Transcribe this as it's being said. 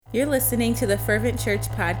You're listening to the Fervent Church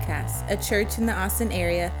Podcast, a church in the Austin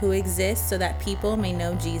area who exists so that people may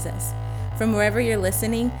know Jesus. From wherever you're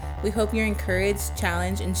listening, we hope you're encouraged,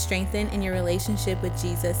 challenged, and strengthened in your relationship with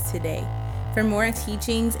Jesus today. For more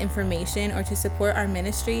teachings, information, or to support our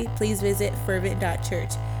ministry, please visit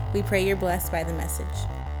fervent.church. We pray you're blessed by the message.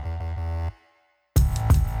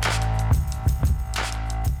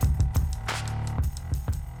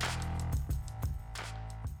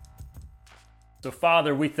 So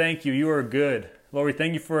Father, we thank you. You are good. Lord, we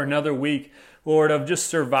thank you for another week, Lord, of just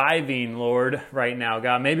surviving, Lord, right now.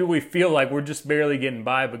 God, maybe we feel like we're just barely getting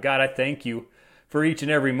by, but God, I thank you for each and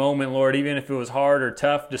every moment, Lord, even if it was hard or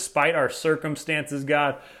tough, despite our circumstances,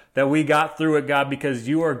 God, that we got through it, God, because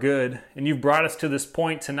you are good. And you've brought us to this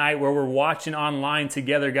point tonight where we're watching online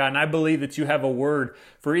together, God. And I believe that you have a word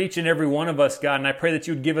for each and every one of us, God. And I pray that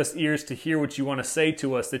you'd give us ears to hear what you want to say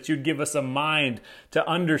to us, that you'd give us a mind to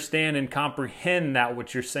understand and comprehend that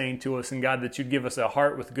what you're saying to us. And God, that you'd give us a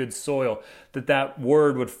heart with good soil, that that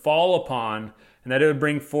word would fall upon and that it would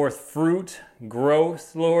bring forth fruit,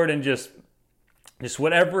 growth, Lord, and just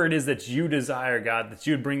whatever it is that you desire, God, that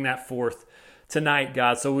you would bring that forth tonight,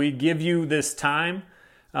 God. So we give you this time.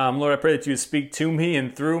 Lord, I pray that you would speak to me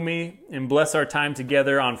and through me and bless our time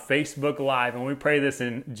together on Facebook Live. And we pray this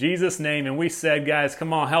in Jesus' name. And we said, guys,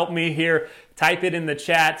 come on, help me here. Type it in the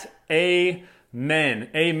chat. Amen.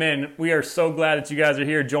 Amen. We are so glad that you guys are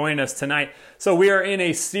here joining us tonight. So we are in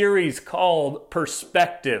a series called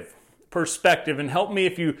Perspective. And help me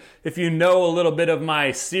if you know a little bit of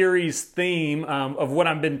my series theme of what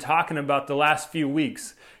I've been talking about the last few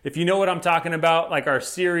weeks. If you know what I'm talking about, like our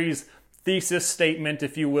series thesis statement,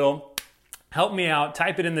 if you will, help me out.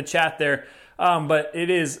 Type it in the chat there. But it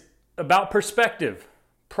is about perspective.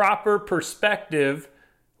 Proper perspective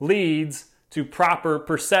leads to proper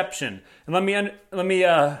perception. And let me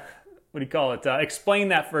explain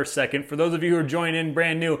that for a second. For those of you who are joining in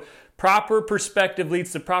brand new, proper perspective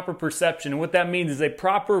leads to proper perception. And what that means is a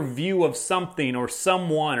proper view of something or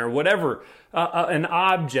someone or whatever, an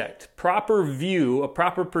object. Proper view, a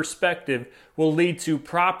proper perspective will lead to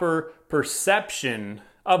proper perception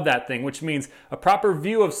of that thing, which means a proper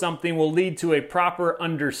view of something will lead to a proper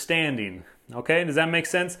understanding. Okay, does that make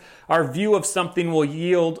sense? Our view of something will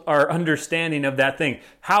yield our understanding of that thing.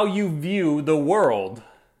 How you view the world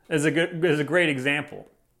is a great example.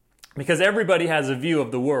 Because everybody has a view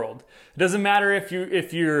of the world. It doesn't matter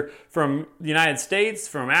if you're from the United States,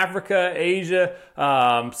 from Africa, Asia,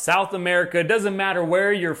 South America. It doesn't matter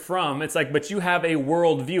where you're from. It's like, but you have a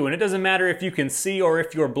world view. And it doesn't matter if you can see or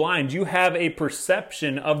if you're blind. You have a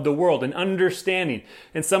perception of the world, an understanding.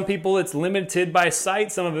 And some people, it's limited by sight,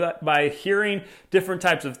 some of it by hearing different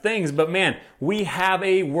types of things. But man, we have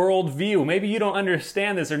a world view. Maybe you don't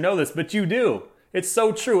understand this or know this, but you do. It's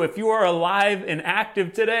so true. If you are alive and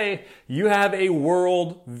active today, you have a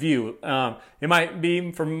world view. It might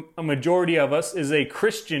be, for a majority of us, is a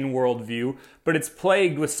Christian worldview, but it's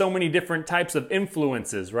plagued with so many different types of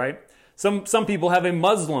influences, right? Some people have a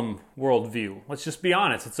Muslim worldview. Let's just be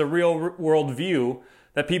honest. It's a real worldview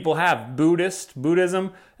that people have.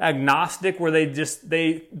 Buddhism, agnostic, where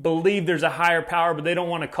they believe there's a higher power, but they don't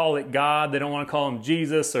want to call it God. They don't want to call him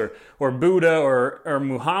Jesus or Buddha or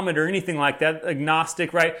Muhammad or anything like that.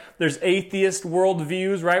 Agnostic, right? There's atheist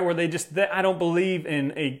worldviews, right? Where I don't believe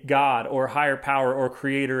in a God or higher power or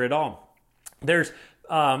creator at all. There's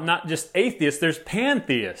not just atheist, there's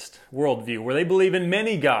pantheist worldview, where they believe in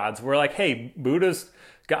many gods. We're like, hey, Buddha's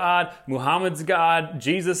God, Muhammad's God,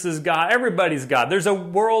 Jesus is God, everybody's God. There's a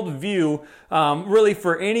world view really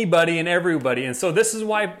for anybody and everybody. And so this is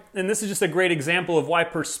why, and this is just a great example of why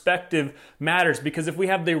perspective matters, because if we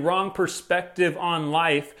have the wrong perspective on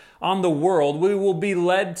life, on the world, we will be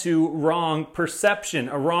led to wrong perception,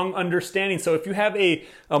 a wrong understanding. So if you have a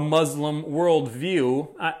Muslim world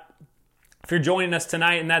view, if you're joining us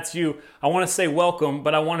tonight and that's you, I want to say welcome,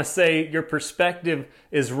 but I want to say your perspective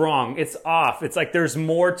is wrong. It's off. It's like there's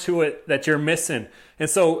more to it that you're missing. And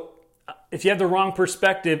so if you have the wrong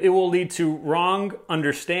perspective, it will lead to wrong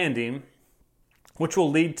understanding, which will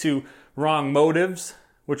lead to wrong motives,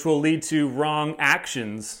 which will lead to wrong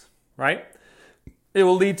actions, right? It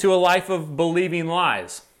will lead to a life of believing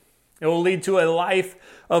lies. It will lead to a life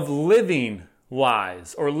of living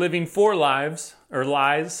lies or living for lies.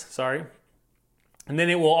 And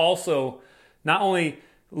then it will also not only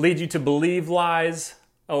lead you to believe lies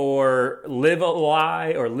or live a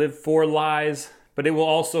lie or live for lies, but it will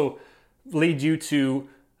also lead you to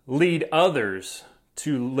lead others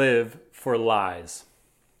to live for lies.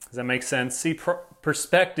 Does that make sense? See,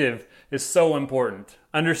 perspective is so important.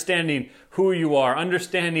 Understanding who you are,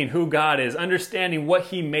 understanding who God is, understanding what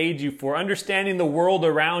He made you for, understanding the world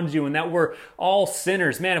around you and that we're all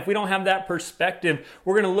sinners. Man, if we don't have that perspective,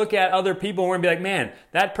 we're going to look at other people and we're going to be like, man,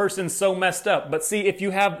 that person's so messed up. But see, if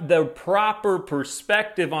you have the proper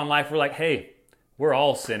perspective on life, we're like, hey, we're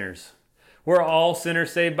all sinners. We're all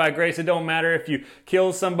sinners saved by grace. It don't matter if you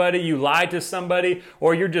kill somebody, you lied to somebody,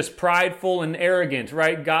 or you're just prideful and arrogant,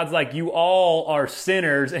 right? God's like, you all are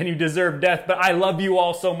sinners and you deserve death, but I love you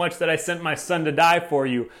all so much that I sent my son to die for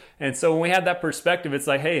you. And so when we have that perspective, it's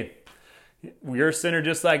like, hey, you're a sinner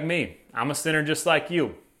just like me. I'm a sinner just like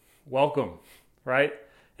you. Welcome, right?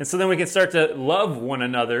 And so then we can start to love one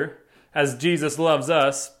another as Jesus loves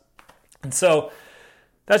us. And so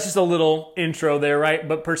that's just a little intro there, right?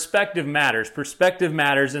 But perspective matters. Perspective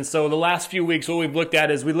matters. And so the last few weeks, what we've looked at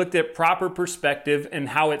is we looked at proper perspective and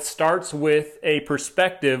how it starts with a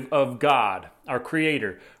perspective of God, our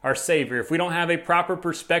Creator, our Savior. If we don't have a proper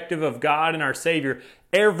perspective of God and our Savior,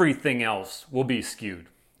 everything else will be skewed.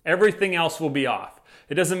 Everything else will be off.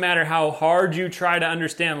 It doesn't matter how hard you try to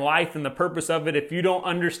understand life and the purpose of it. If you don't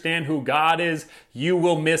understand who God is, you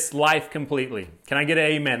will miss life completely. Can I get an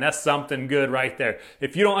amen? That's something good right there.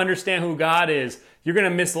 If you don't understand who God is, you're going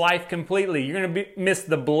to miss life completely. You're going to miss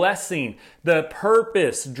the blessing, the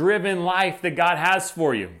purpose-driven life that God has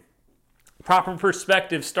for you. Proper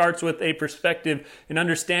perspective starts with a perspective and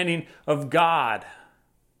understanding of God.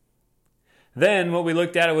 Then what we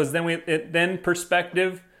looked at was then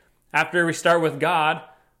perspective. After we start with God,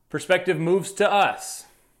 perspective moves to us.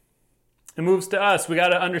 It moves to us. We got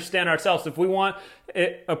to understand ourselves. If we want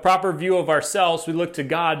a proper view of ourselves, we look to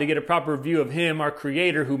God to get a proper view of Him, our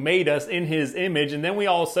Creator, who made us in His image. And then we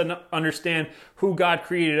all of a sudden understand who God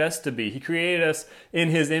created us to be. He created us in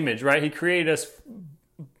His image, right? He created us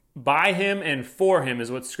by Him and for Him is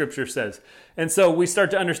what Scripture says. And so we start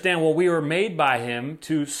to understand, well, we were made by Him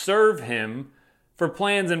to serve Him for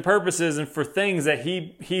plans and purposes and for things that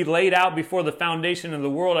he laid out before the foundation of the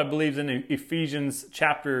world, I believe in Ephesians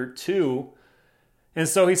chapter 2. And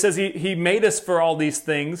so he says he made us for all these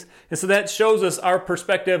things. And so that shows us our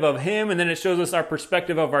perspective of Him, and then it shows us our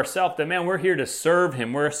perspective of ourselves, that, man, we're here to serve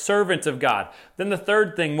Him. We're a servant of God. Then the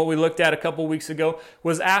third thing, what we looked at a couple weeks ago,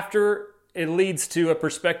 was after it leads to a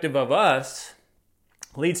perspective of us,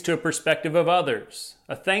 leads to a perspective of others.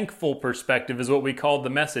 A thankful perspective is what we called the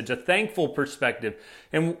message, a thankful perspective.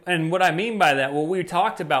 And what I mean by that, what we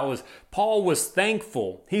talked about was Paul was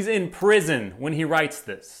thankful. He's in prison when he writes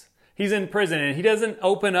this. He's in prison and he doesn't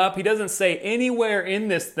open up. He doesn't say anywhere in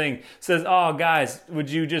this thing, says, oh, guys, would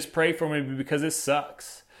you just pray for me because it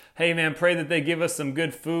sucks? Hey, man, pray that they give us some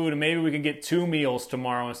good food and maybe we can get 2 meals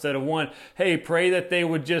tomorrow instead of 1. Hey, pray that they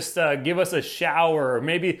would just give us a shower. Or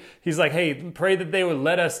maybe he's like, hey, pray that they would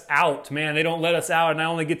let us out. Man, they don't let us out and I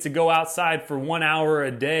only get to go outside for 1 hour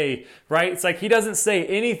a day, right? It's like he doesn't say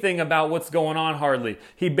anything about what's going on hardly.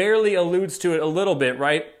 He barely alludes to it a little bit,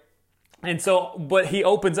 right? And so, but he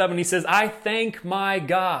opens up and he says, I thank my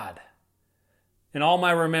God in all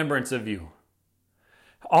my remembrance of you.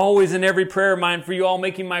 Always in every prayer of mine for you all,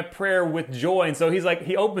 making my prayer with joy. And so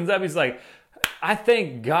he opens up, he's like, I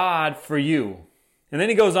thank God for you. And then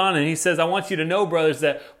he goes on and he says, I want you to know, brothers,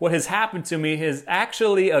 that what has happened to me is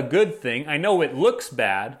actually a good thing. I know it looks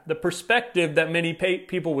bad. The perspective that many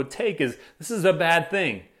people would take is, this is a bad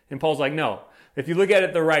thing. And Paul's like, no. If you look at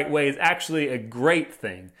it the right way, it's actually a great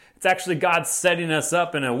thing. It's actually God setting us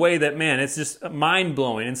up in a way that, man, it's just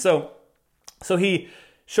mind-blowing. And so he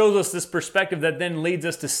shows us this perspective that then leads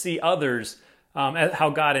us to see others how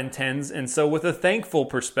God intends. And so with a thankful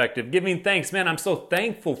perspective, giving thanks, man, I'm so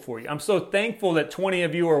thankful for you. I'm so thankful that 20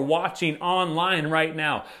 of you are watching online right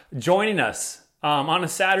now, joining us on a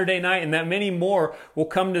Saturday night, and that many more will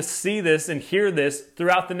come to see this and hear this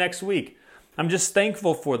throughout the next week. I'm just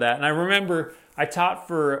thankful for that. And I remember I taught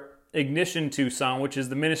for Ignition Tucson, which is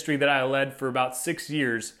the ministry that I led for about 6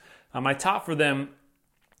 years. I taught for them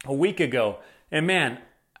a week ago. And man,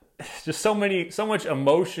 just so much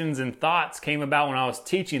emotions and thoughts came about when I was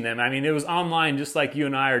teaching them. I mean, it was online just like you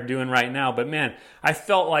and I are doing right now. But man, I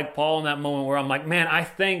felt like Paul in that moment where I'm like, man, I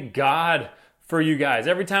thank God for you guys.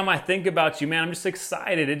 Every time I think about you, man, I'm just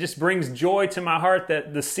excited. It just brings joy to my heart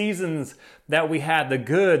that the seasons that we had, the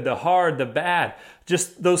good, the hard, the bad,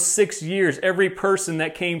 just those 6 years, every person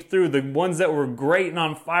that came through, the ones that were great and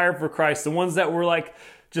on fire for Christ, the ones that were like,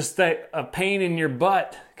 just that a pain in your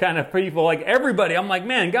butt kind of people, like everybody. I'm like,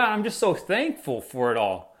 man, God, I'm just so thankful for it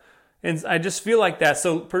all. And I just feel like that.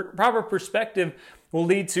 So proper perspective will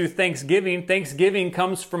lead to thanksgiving. Thanksgiving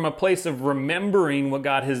comes from a place of remembering what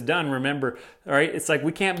God has done. Remember, all right? It's like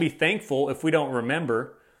we can't be thankful if we don't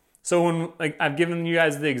remember. So when I've given you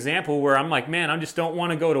guys the example where I'm like, man, I just don't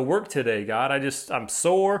want to go to work today, God. I'm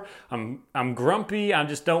sore, I'm grumpy, I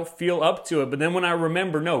just don't feel up to it. But then when I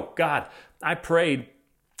remember, no, God, I prayed.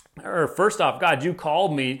 Or first off, God, you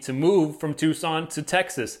called me to move from Tucson to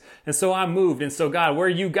Texas. And so I moved. And so God, where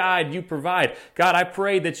you guide, you provide. God, I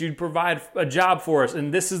prayed that you'd provide a job for us.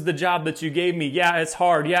 And this is the job that you gave me. Yeah, it's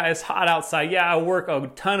hard. Yeah, it's hot outside. Yeah, I work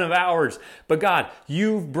a ton of hours. But God,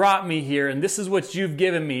 you've brought me here and this is what you've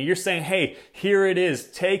given me. You're saying, hey, here it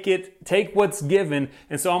is. Take it. Take what's given.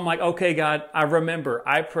 And so I'm like, okay, God, I remember.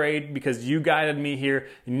 I prayed because you guided me here.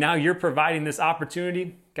 And now you're providing this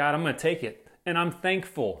opportunity. God, I'm going to take it. And I'm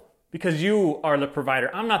thankful because you are the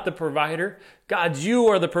provider. I'm not the provider. God, you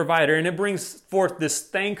are the provider. And it brings forth this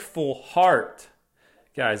thankful heart,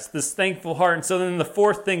 guys, this thankful heart. And so then the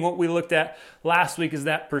fourth thing, what we looked at last week, is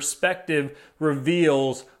that perspective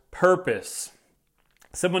reveals purpose.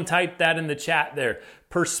 Someone typed that in the chat there.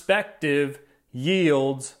 Perspective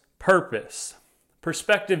yields purpose.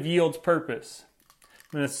 Perspective yields purpose.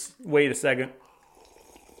 Let's wait a second.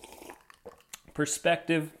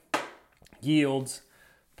 Perspective yields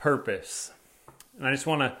purpose. And I just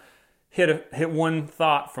want to hit one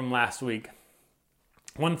thought from last week.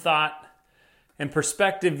 One thought, and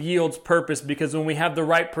perspective yields purpose, because when we have the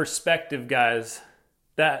right perspective, guys,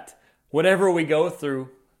 that whatever we go through,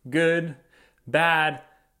 good, bad,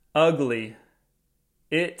 ugly,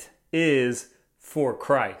 it is for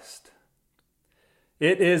Christ.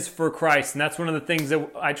 It is for Christ. And that's one of the things that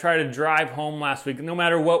I try to drive home last week. No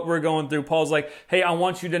matter what we're going through, Paul's like, hey, I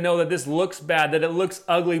want you to know that this looks bad, that it looks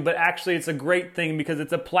ugly, but actually it's a great thing because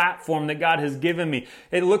it's a platform that God has given me.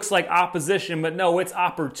 It looks like opposition, but no, it's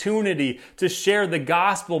opportunity to share the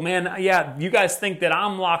gospel. Man, yeah, you guys think that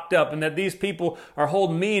I'm locked up and that these people are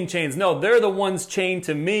holding me in chains. No, they're the ones chained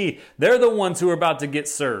to me. They're the ones who are about to get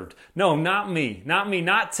served. No, not me. Not me.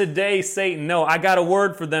 Not today, Satan. No, I got a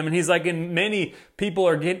word for them. And he's like, in many people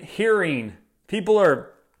are hearing. People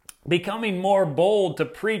are becoming more bold to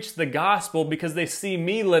preach the gospel because they see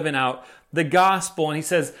me living out the gospel. And he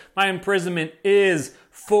says, my imprisonment is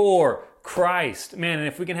for Christ. Man, and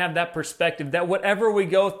if we can have that perspective that whatever we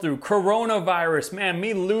go through, coronavirus, man,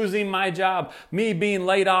 me losing my job, me being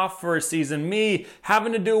laid off for a season, me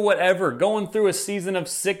having to do whatever, going through a season of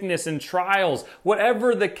sickness and trials,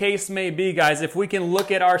 whatever the case may be, guys, if we can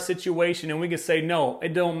look at our situation and we can say, no,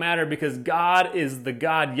 it don't matter because God is the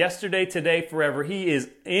God yesterday, today, forever. He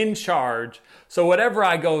is in charge. So whatever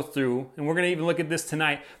I go through, and we're going to even look at this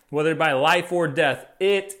tonight, whether by life or death,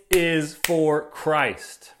 it is for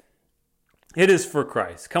Christ. It is for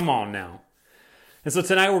Christ. Come on now. And so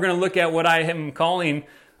tonight we're going to look at what I am calling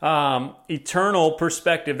eternal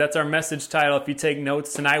perspective. That's our message title if you take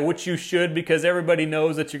notes tonight, which you should, because everybody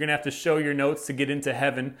knows that you're going to have to show your notes to get into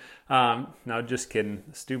heaven. No, just kidding.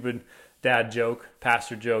 Stupid dad joke,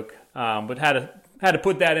 pastor joke. But had to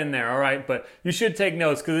put that in there, all right? But you should take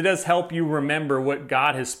notes because it does help you remember what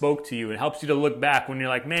God has spoke to you. It helps you to look back when you're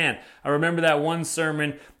like, man, I remember that one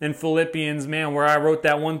sermon in Philippians, man, where I wrote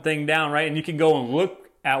that one thing down, right? And you can go and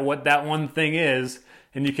look at what that one thing is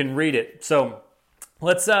and you can read it. So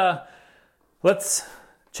let's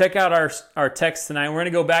check out our text tonight. We're going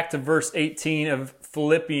to go back to verse 18 of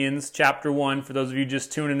Philippians chapter 1 for those of you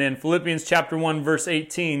just tuning in. Philippians chapter 1 verse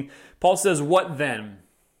 18, Paul says, what then?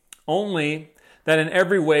 Only that in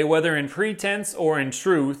every way, whether in pretense or in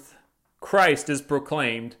truth, Christ is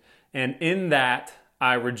proclaimed, and in that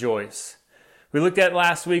I rejoice. We looked at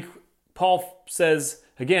last week, Paul says,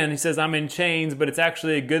 again, he says, I'm in chains, but it's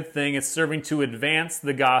actually a good thing. It's serving to advance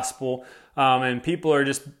the gospel, and people are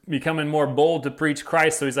just becoming more bold to preach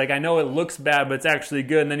Christ. So he's like, I know it looks bad, but it's actually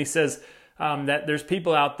good. And then he says that there's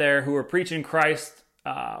people out there who are preaching Christ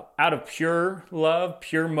out of pure love,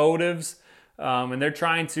 pure motives, and they're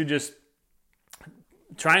trying to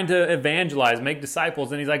evangelize, make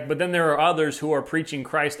disciples. And he's like, but then there are others who are preaching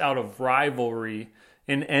Christ out of rivalry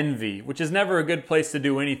and envy, which is never a good place to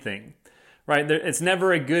do anything, right? It's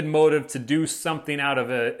never a good motive to do something out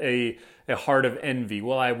of a heart of envy.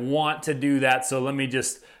 Well, I want to do that, so let me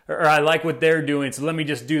just, or I like what they're doing, so let me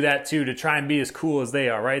just do that too to try and be as cool as they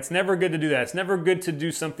are, right? It's never good to do that. It's never good to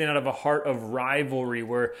do something out of a heart of rivalry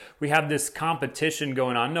where we have this competition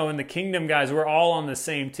going on. No, in the kingdom, guys, we're all on the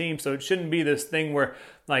same team, so it shouldn't be this thing where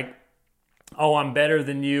like, oh, I'm better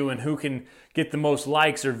than you and who can get the most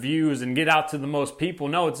likes or views and get out to the most people.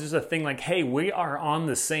 No, it's just a thing like, hey, we are on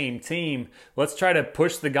the same team. Let's try to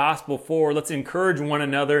push the gospel forward. Let's encourage one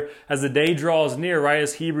another as the day draws near, right?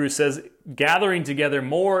 As Hebrews says, gathering together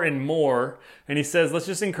more and more. And he says, let's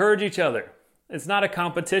just encourage each other. It's not a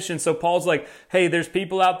competition. So Paul's like, hey, there's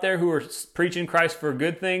people out there who are preaching Christ for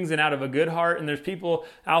good things and out of a good heart. And there's people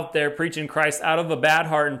out there preaching Christ out of a bad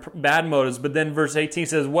heart and bad motives. But then verse 18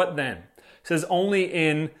 says, what then? It says, only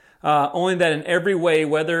that in every way,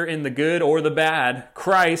 whether in the good or the bad,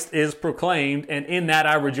 Christ is proclaimed, and in that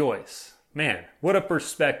I rejoice. Man, what a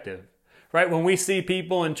perspective. Right? When we see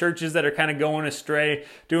people in churches that are kind of going astray,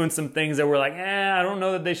 doing some things that we're like, I don't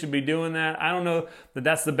know that they should be doing that. I don't know that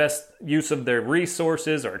that's the best use of their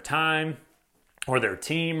resources or time or their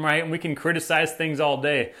team, right? And we can criticize things all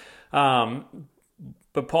day.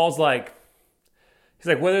 But Paul's like, he's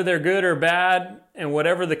like, whether they're good or bad, and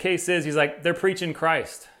whatever the case is, he's like, they're preaching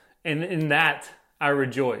Christ. And in that, I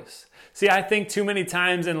rejoice. See, I think too many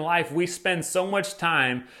times in life we spend so much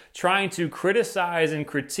time trying to criticize and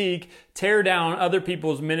critique, tear down other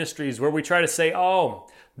people's ministries where we try to say, oh,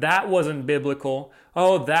 that wasn't biblical.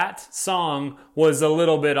 Oh, that song was a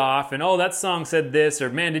little bit off. And oh, that song said this. Or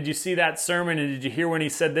man, did you see that sermon? And did you hear when he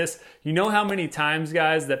said this? You know how many times,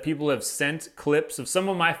 guys, that people have sent clips of some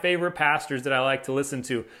of my favorite pastors that I like to listen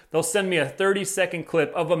to. They'll send me a 30-second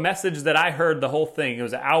clip of a message that I heard the whole thing. It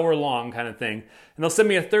was an hour long kind of thing. And they'll send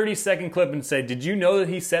me a 30-second clip and say, did you know that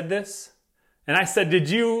he said this? And I said, did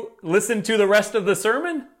you listen to the rest of the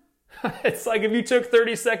sermon? It's like if you took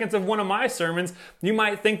 30 seconds of one of my sermons, you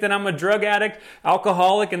might think that I'm a drug addict,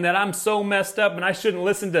 alcoholic, and that I'm so messed up and I shouldn't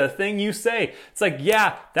listen to a thing you say. It's like,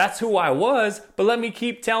 yeah, that's who I was, but let me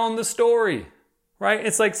keep telling the story, right?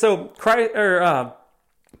 It's like, so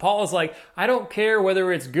Paul is like, I don't care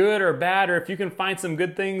whether it's good or bad, or if you can find some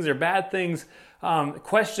good things or bad things,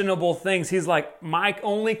 questionable things. He's like, my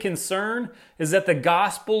only concern is that the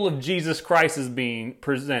gospel of Jesus Christ is being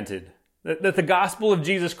presented. That the gospel of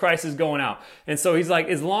Jesus Christ is going out. And so he's like,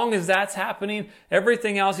 as long as that's happening,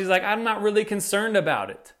 everything else, he's like, I'm not really concerned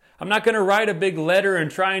about it. I'm not going to write a big letter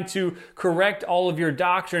and trying to correct all of your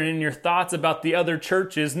doctrine and your thoughts about the other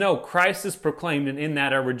churches. No, Christ is proclaimed, and in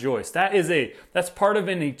that I rejoice. That's part of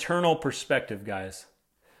an eternal perspective, guys.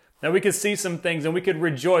 That we could see some things and we could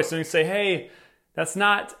rejoice and we say, hey, that's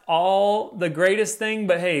not all the greatest thing,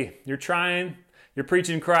 but hey, you're trying, you're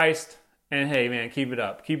preaching Christ. And hey, man, keep it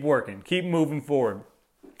up. Keep working. Keep moving forward.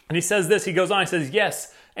 And he says this. He goes on. He says,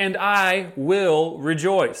 yes, and I will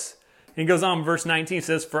rejoice. And he goes on, verse 19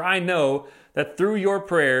 says, for I know that through your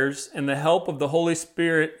prayers and the help of the Holy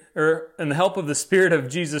Spirit, and the help of the Spirit of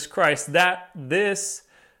Jesus Christ, that this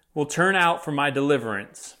will turn out for my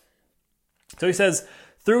deliverance. So he says,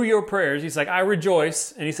 through your prayers, he's like, I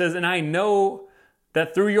rejoice. And he says, and I know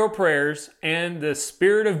that through your prayers and the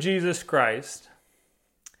Spirit of Jesus Christ,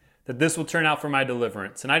 that this will turn out for my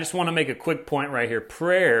deliverance. And I just want to make a quick point right here.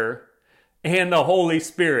 Prayer and the Holy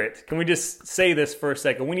Spirit. Can we just say this for a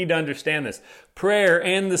second? We need to understand this. Prayer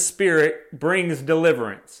and the Spirit brings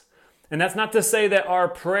deliverance. And that's not to say that our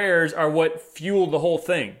prayers are what fuel the whole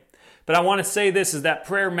thing. But I want to say this is that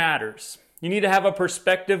prayer matters. You need to have a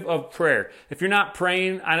perspective of prayer. If you're not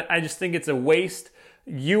praying, I just think it's a waste.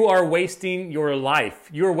 You are wasting your life.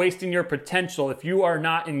 You are wasting your potential if you are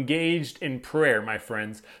not engaged in prayer, my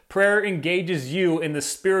friends. Prayer engages you in the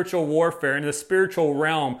spiritual warfare, in the spiritual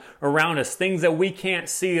realm around us, things that we can't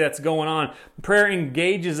see that's going on. Prayer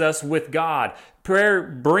engages us with God. Prayer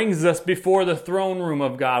brings us before the throne room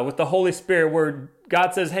of God with the Holy Spirit, where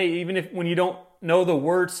God says, hey, even if when you don't know the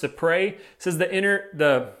words to pray, it says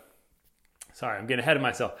sorry, I'm getting ahead of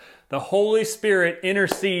myself. The Holy Spirit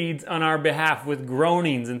intercedes on our behalf with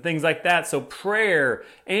groanings and things like that. So prayer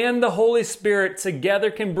and the Holy Spirit together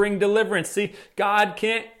can bring deliverance. See, God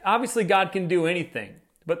can do anything.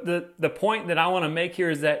 But the point that I want to make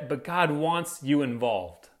here is that, but God wants you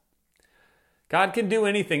involved. God can do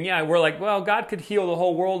anything. Yeah, we're like, well, God could heal the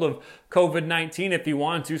whole world of COVID-19 if he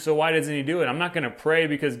wanted to, so why doesn't he do it? I'm not going to pray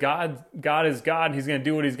because God is God. He's going to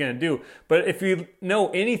do what he's going to do. But if you know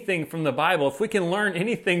anything from the Bible, if we can learn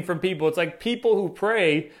anything from people, it's like people who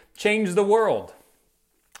pray change the world.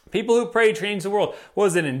 People who pray change the world. What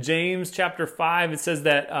was it in James chapter 5? It says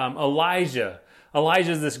that Elijah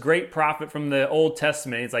is this great prophet from the Old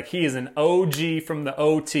Testament. It's like he is an OG from the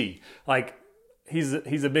OT. Like, he's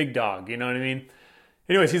a big dog, you know what I mean?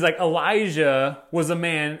 Anyways, he's like, Elijah was a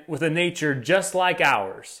man with a nature just like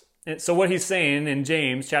ours. And so what he's saying in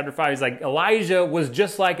James chapter 5, he's like, Elijah was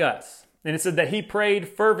just like us. And it said that he prayed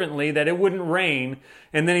fervently that it wouldn't rain.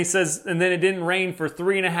 And then he says, and then it didn't rain for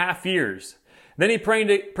 3.5 years. Then he prayed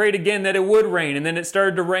again that it would rain, and then it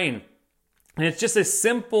started to rain. And it's just a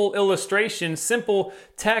simple illustration, simple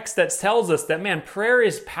text that tells us that, man, prayer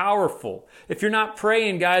is powerful. If you're not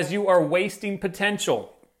praying, guys, you are wasting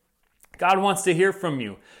potential. God wants to hear from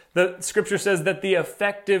you. The scripture says that the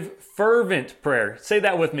effective, fervent prayer. Say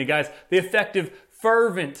that with me, guys. The effective,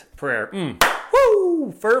 fervent prayer.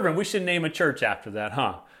 Woo! Fervent. We should name a church after that,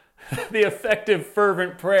 huh? The effective,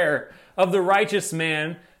 fervent prayer of the righteous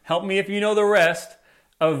man, help me if you know the rest,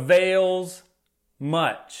 avails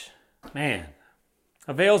much. Man.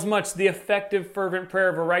 Avails much. The effective, fervent prayer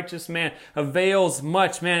of a righteous man avails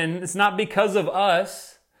much, man. And it's not because of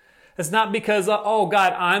us. It's not because, oh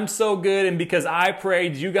God, I'm so good and because I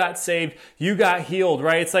prayed, you got saved, you got healed,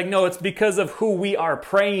 right? It's like, no, it's because of who we are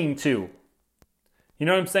praying to. You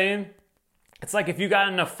know what I'm saying? It's like if you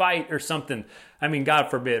got in a fight or something. I mean, God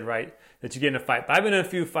forbid, right? That you get in a fight. But I've been in a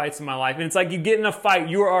few fights in my life. And it's like you get in a fight,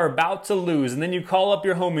 you are about to lose. And then you call up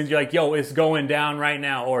your homies, you're like, yo, it's going down right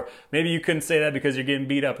now. Or maybe you couldn't say that because you're getting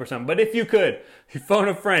beat up or something. But if you could, you phone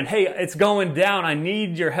a friend. Hey, it's going down. I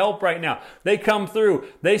need your help right now. They come through.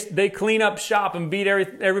 They clean up shop and beat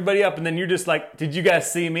everybody up. And then you're just like, did you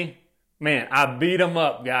guys see me? Man, I beat them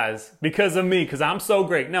up, guys, because of me, because I'm so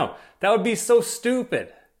great. No, that would be so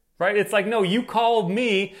stupid, right? It's like, no, you called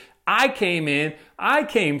me. I came in, I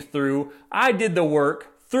came through, I did the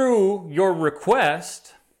work through your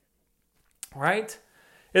request, right?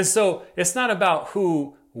 And so it's not about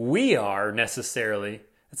who we are necessarily.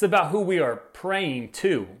 It's about who we are praying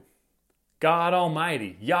to. God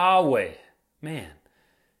Almighty, Yahweh. Man,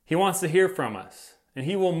 He wants to hear from us. And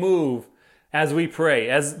He will move as we pray.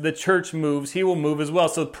 As the church moves, He will move as well.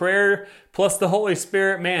 So prayer plus the Holy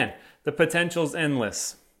Spirit, man, the potential's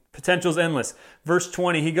endless. Potential's endless. Verse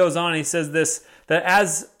 20, he goes on and he says this, that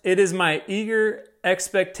as it is my eager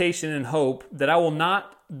expectation and hope that I will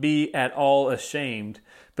not be at all ashamed,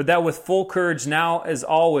 but that with full courage now as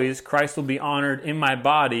always Christ will be honored in my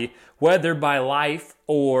body, whether by life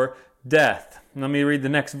or death. Let me read the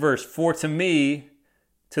next verse. For to me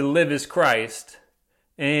to live is Christ,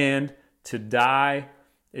 and to die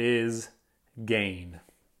is gain.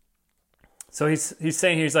 So he's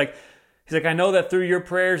saying here, he's like, I know that through your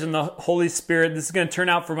prayers and the Holy Spirit, this is going to turn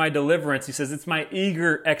out for my deliverance. He says, it's my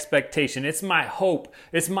eager expectation. It's my hope.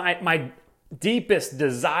 It's my deepest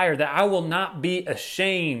desire that I will not be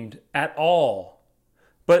ashamed at all.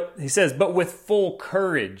 But he says, but with full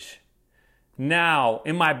courage now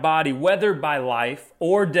in my body, whether by life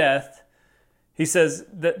or death, he says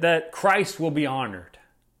that Christ will be honored.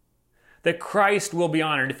 That Christ will be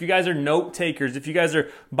honored. If you guys are note takers, if you guys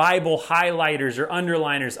are Bible highlighters or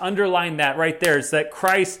underliners, underline that right there. It's that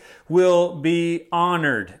Christ will be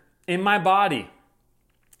honored in my body.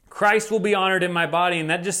 Christ will be honored in my body.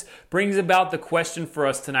 And that just brings about the question for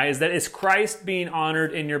us tonight is that is Christ being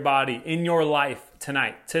honored in your body, in your life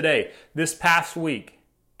tonight, today, this past week?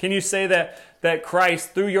 Can you say that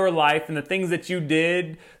Christ, through your life and the things that you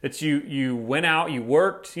did, that you went out, you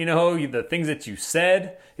worked, the things that you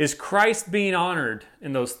said, is Christ being honored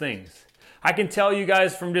in those things? I can tell you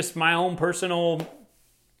guys from just my own personal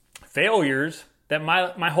failures that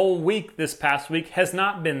my whole week this past week has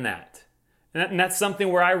not been that. And that's something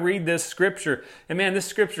where I read this scripture. And man, this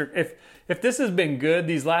scripture, if this has been good,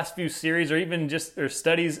 these last few series or even just or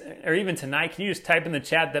studies or even tonight, can you just type in the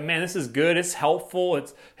chat that, man, this is good, it's helpful,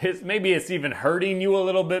 it's maybe it's even hurting you a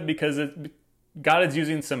little bit because God is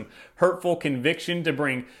using some hurtful conviction to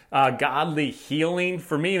bring godly healing.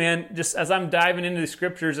 For me, man, just as I'm diving into the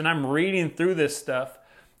scriptures and I'm reading through this stuff,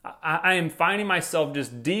 I am finding myself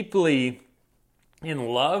just deeply in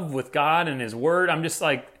love with God and His Word. I'm just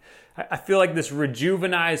like, I feel like this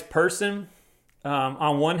rejuvenized person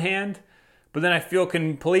on one hand, but then I feel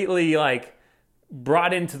completely like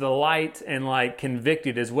brought into the light and like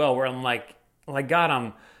convicted as well, where I'm like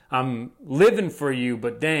God, I'm living for you,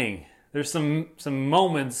 but dang, there's some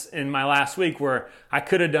moments in my last week where I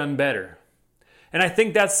could have done better. And I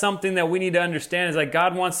think that's something that we need to understand is like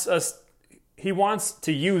God wants us, He wants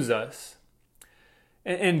to use us,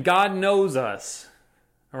 and God knows us.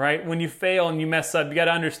 All right, when you fail and you mess up, you got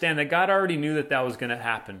to understand that God already knew that was going to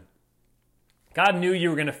happen. God knew you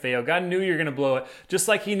were going to fail. God knew you were going to blow it. Just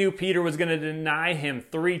like He knew Peter was going to deny Him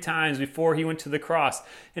 3 times before he went to the cross.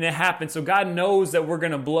 And it happened. So God knows that we're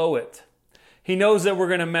going to blow it. He knows that we're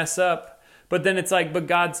going to mess up. But then it's like, but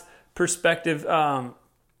God's perspective, I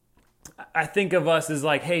think of us as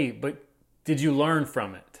like, hey, but did you learn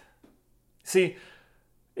from it? See,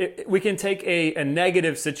 we can take a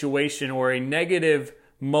negative situation or a negative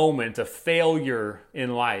moment, a failure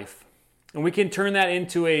in life, and we can turn that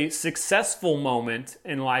into a successful moment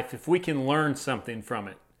in life if we can learn something from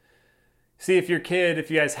it. See, if you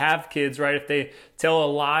guys have kids, right, if they tell a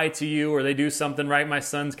lie to you or they do something right, my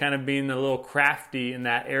son's kind of being a little crafty in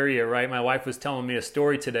that area, right? My wife was telling me a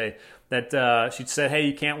story today that she said, hey,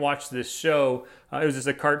 you can't watch this show. It was just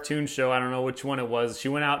a cartoon show. I don't know which one it was. She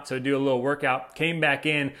went out to do a little workout, came back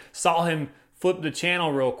in, saw him flip the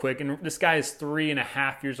channel real quick. And this guy is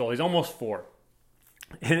 3.5 years old. He's almost 4.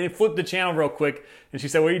 And he flipped the channel real quick. And she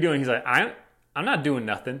said, what are you doing? He's like, I'm not doing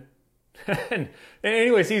nothing. And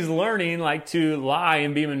anyways, he's learning like to lie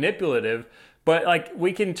and be manipulative, but like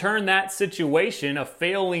we can turn that situation, a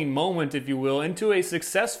failing moment, if you will, into a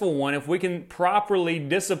successful one if we can properly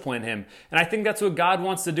discipline him. And I think that's what God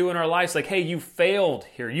wants to do in our lives. Like, hey, you failed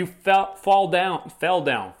here. You fell down. You fell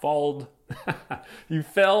down.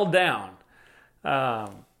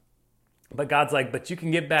 But God's like, but you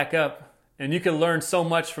can get back up. And you can learn so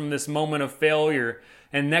much from this moment of failure.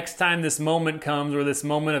 And next time this moment comes, or this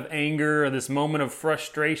moment of anger, or this moment of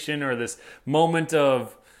frustration, or this moment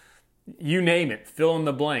of, you name it, fill in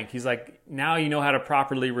the blank. He's like, now you know how to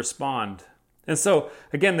properly respond. And so,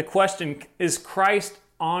 again, the question, is Christ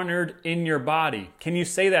honored in your body? Can you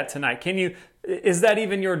say that tonight? Is that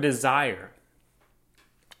even your desire?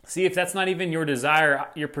 See, if that's not even your desire,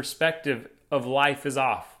 your perspective of life is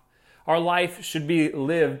off. Our life should be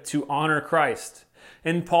lived to honor Christ.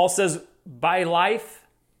 And Paul says, by life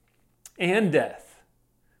and death.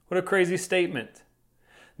 What a crazy statement.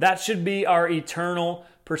 That should be our eternal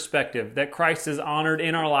perspective, that Christ is honored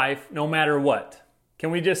in our life no matter what. Can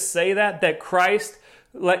we just say that? That Christ,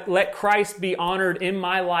 let Christ be honored in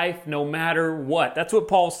my life no matter what. That's what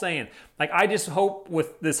Paul's saying. Like, I just hope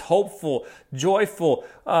with this hopeful, joyful,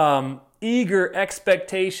 eager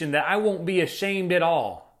expectation that I won't be ashamed at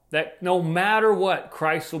all. That no matter what,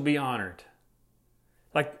 Christ will be honored.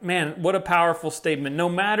 Like, man, what a powerful statement. No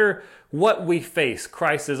matter what we face,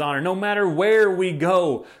 Christ is honored. No matter where we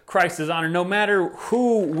go, Christ is honored. No matter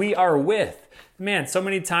who we are with. Man, so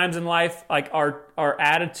many times in life, like our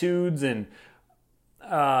attitudes and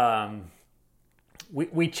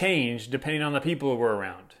we change depending on the people we're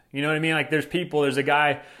around. You know what I mean? Like there's a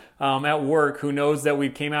guy at work who knows that we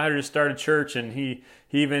came out here to start a church, and he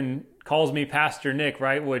even calls me Pastor Nick,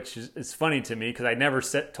 right? Which is funny to me because I never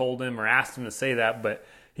told him or asked him to say that, but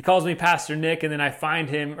he calls me Pastor Nick, and then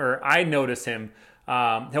I notice him,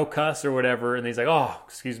 he'll cuss or whatever, and he's like, oh,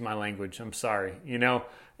 excuse my language, I'm sorry, you know?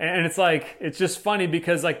 And it's like, it's just funny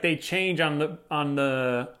because like they change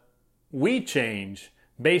we change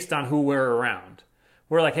based on who we're around.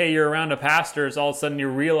 We're like, hey, you're around a pastor, so all of a sudden you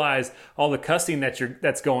realize all the cussing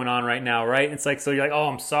that's going on right now, right? It's like, so you're like, oh,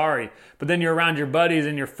 I'm sorry. But then you're around your buddies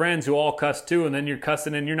and your friends who all cuss too, and then you're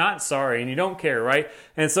cussing and you're not sorry and you don't care, right?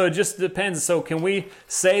 And so it just depends. So can we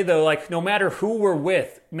say though, like, no matter who we're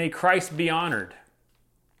with, may Christ be honored?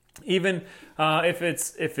 Even if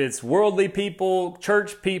it's worldly people,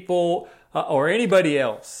 church people, or anybody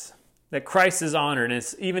else, that Christ is honored. And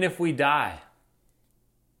it's even if we die,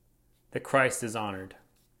 that Christ is honored.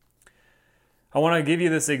 I want to give you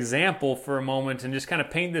this example for a moment and just kind of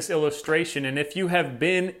paint this illustration. And if you have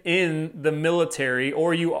been in the military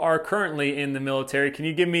or you are currently in the military, can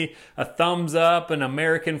you give me a thumbs up, an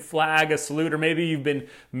American flag, a salute, or maybe you've been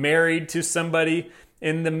married to somebody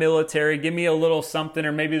in the military? Give me a little something,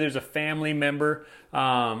 or maybe there's a family member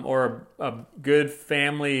or a good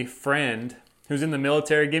family friend who's in the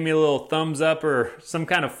military. Give me a little thumbs up or some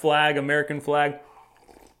kind of flag, American flag.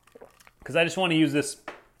 Because I just want to use this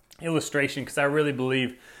illustration because I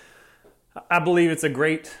believe it's a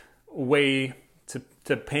great way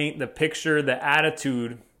to paint the picture, the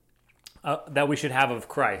attitude that we should have of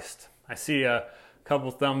Christ. I see a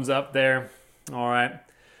couple thumbs up there. All right.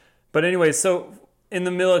 But anyway, so in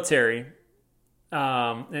the military,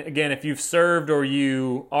 again, if you've served or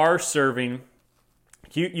you are serving,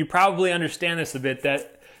 you probably understand this a bit,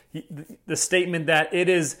 that the statement that it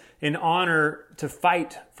is an honor to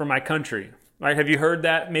fight for my country. Right? Have you heard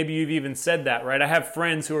that? Maybe you've even said that, right? I have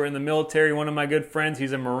friends who are in the military. One of my good friends,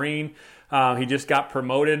 he's a Marine. He just got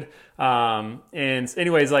promoted. And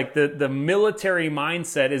anyways, like the military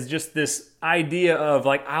mindset is just this idea of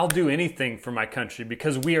like, I'll do anything for my country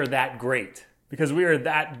because we are that great, because we are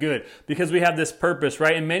that good, because we have this purpose,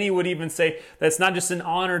 right? And many would even say that's not just an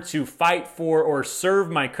honor to fight for or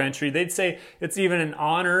serve my country. They'd say it's even an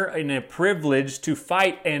honor and a privilege to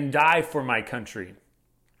fight and die for my country.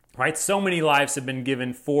 Right? So many lives have been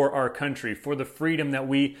given for our country, for the freedom that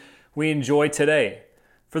we enjoy today,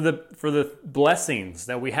 for the blessings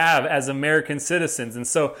that we have as American citizens. And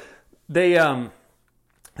so these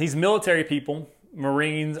military people,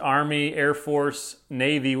 Marines, Army, Air Force,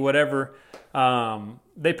 Navy, whatever,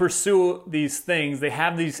 they pursue these things. They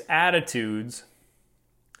have these attitudes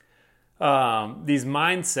these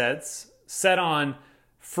mindsets set on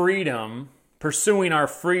freedom, pursuing our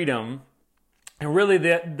freedom. And really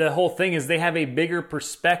the whole thing is they have a bigger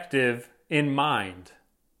perspective in mind,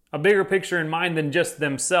 a bigger picture in mind than just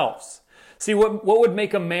themselves. See, what would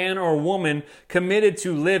make a man or a woman committed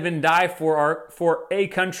to live and die for a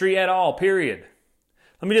country at all, period?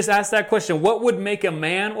 Let me just ask that question. What would make a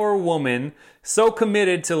man or a woman so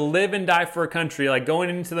committed to live and die for a country, like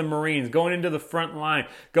going into the Marines, going into the front line,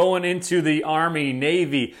 going into the Army,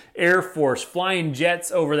 Navy, Air Force, flying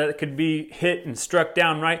jets over that could be hit and struck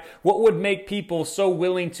down, right? What would make people so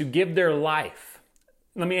willing to give their life?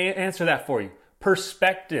 Let me answer that for you.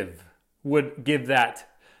 Perspective would give that.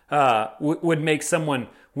 Would make someone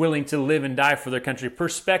willing to live and die for their country.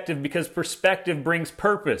 Perspective, because perspective brings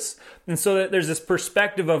purpose. And so that there's this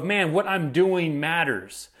perspective of, man, what I'm doing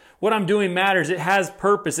matters. What I'm doing matters. It has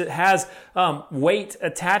purpose. It has weight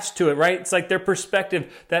attached to it, right? It's like their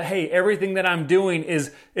perspective that, hey, everything that I'm doing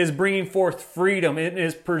is bringing forth freedom. It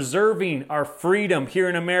is preserving our freedom here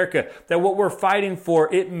in America. That what we're fighting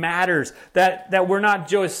for, it matters. That we're not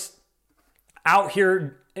just out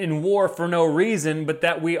here in war for no reason, but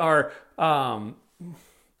that we are,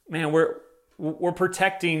 we're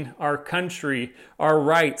protecting our country, our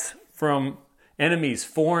rights from enemies,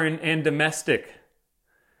 foreign and domestic.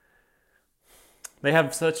 They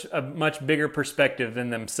have such a much bigger perspective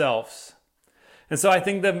than themselves. And so I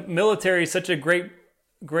think the military is such a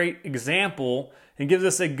great example and gives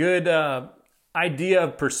us a good idea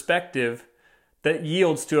of perspective that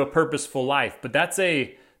yields to a purposeful life. But that's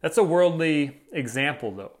a worldly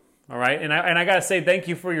example, though. All right, and I gotta say thank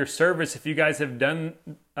you for your service. If you guys have done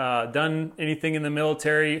anything in the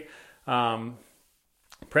military,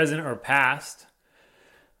 present or past.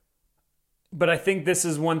 But I think this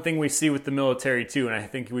is one thing we see with the military too, and I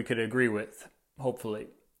think we could agree with, hopefully.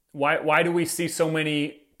 Why do we see so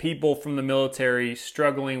many people from the military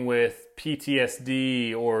struggling with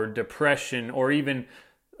PTSD or depression or even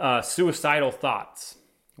suicidal thoughts?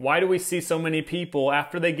 Why do we see so many people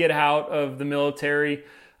after they get out of the military,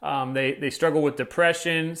 they struggle with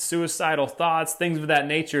depression, suicidal thoughts, things of that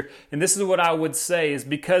nature? And this is what I would say is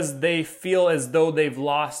because they feel as though they've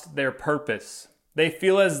lost their purpose. They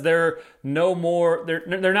feel as they're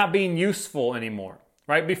not being useful anymore.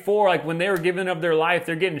 Right? Before, like when they were giving up their life,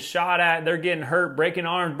 they're getting shot at, they're getting hurt, breaking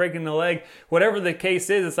arms, breaking the leg, whatever the case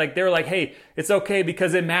is, it's like they're like, hey, it's okay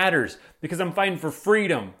because it matters, because I'm fighting for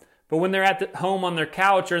freedom. But when they're at home on their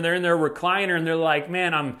couch or they're in their recliner and they're like,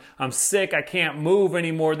 man, I'm sick, I can't move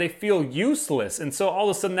anymore, they feel useless. And so all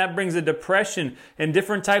of a sudden that brings a depression and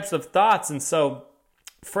different types of thoughts. And so,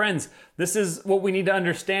 friends, this is what we need to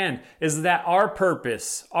understand, is that our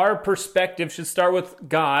purpose, our perspective should start with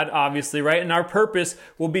God, obviously, right? And our purpose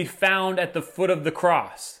will be found at the foot of the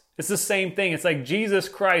cross. It's the same thing. It's like Jesus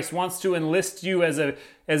Christ wants to enlist you as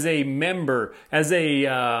a member, as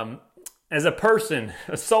a person,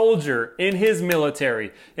 a soldier in his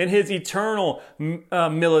military, in his eternal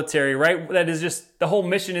military, right? That is just, the whole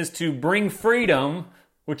mission is to bring freedom,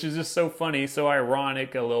 which is just so funny, so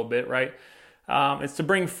ironic a little bit, right? It's to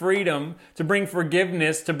bring freedom, to bring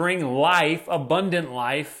forgiveness, to bring life, abundant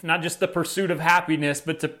life, not just the pursuit of happiness,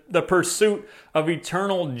 but the pursuit of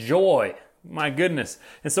eternal joy. My goodness.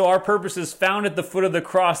 And so our purpose is found at the foot of the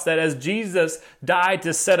cross, that as Jesus died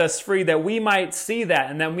to set us free, that we might see that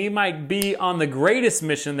and that we might be on the greatest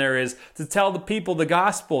mission there is, to tell the people the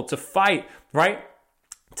gospel, to fight, right?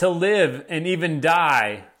 To live and even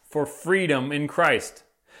die for freedom in Christ.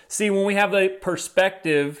 See, when we have the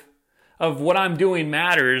perspective of what I'm doing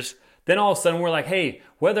matters, then all of a sudden we're like, hey,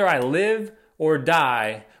 whether I live or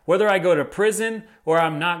die, whether I go to prison or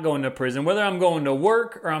I'm not going to prison, whether I'm going to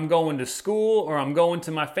work or I'm going to school or I'm going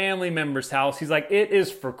to my family member's house, he's like, it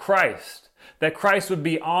is for Christ. That Christ would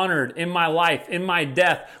be honored in my life, in my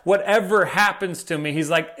death, whatever happens to me. He's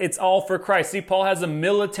like, it's all for Christ. See, Paul has a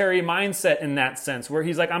military mindset in that sense, where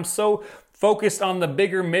he's like, I'm so focused on the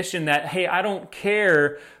bigger mission that, hey, I don't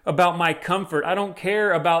care about my comfort. I don't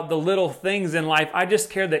care about the little things in life. I just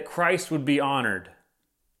care that Christ would be honored.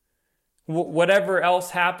 Whatever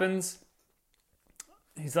else happens,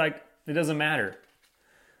 he's like, it doesn't matter.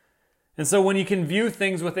 And so when you can view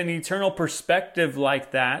things with an eternal perspective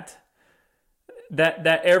like that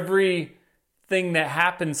everything that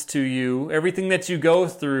happens to you, everything that you go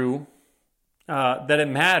through, that it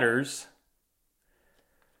matters,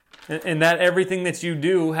 and that everything that you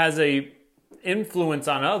do has a influence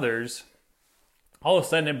on others, all of a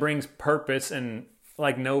sudden it brings purpose and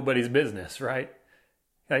like nobody's business, right?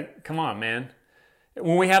 Like, come on, man.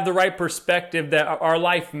 When we have the right perspective that our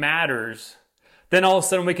life matters, then all of a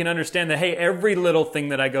sudden we can understand that, hey, every little thing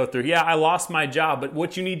that I go through, yeah, I lost my job, but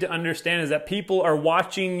what you need to understand is that people are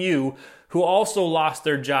watching you who also lost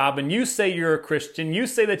their job, and you say you're a Christian, you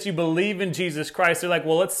say that you believe in Jesus Christ. They're like,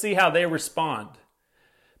 well, let's see how they respond.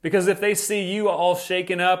 Because if they see you all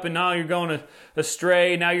shaken up and now you're going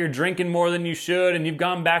astray, now you're drinking more than you should, and you've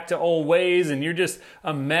gone back to old ways, and you're just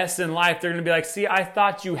a mess in life, they're going to be like, see, I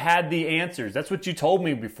thought you had the answers. That's what you told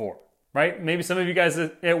me before. Right? Maybe some of you guys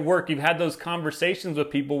at work, you've had those conversations with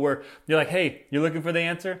people where you're like, hey, you're looking for the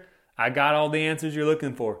answer? I got all the answers you're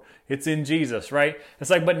looking for. It's in Jesus, right? It's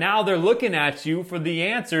like, but now they're looking at you for the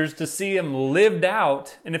answers to see them lived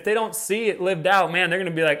out. And if they don't see it lived out, man, they're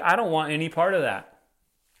going to be like, I don't want any part of that.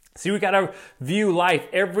 See, we got to view life,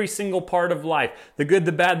 every single part of life, the good,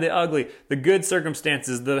 the bad, the ugly, the good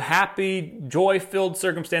circumstances, the happy, joy-filled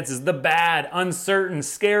circumstances, the bad, uncertain,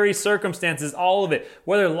 scary circumstances, all of it,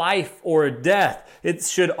 whether life or death, it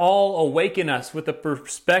should all awaken us with a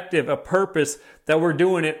perspective, a purpose that we're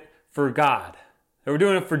doing it for God, that we're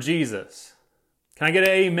doing it for Jesus. Can I get an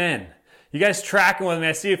amen? You guys tracking with me?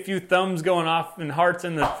 I see a few thumbs going off and hearts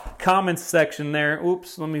in the comments section there.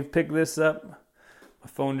 Oops, let me pick this up. My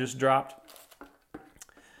phone just dropped.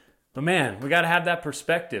 But man, we got to have that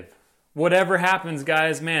perspective. Whatever happens,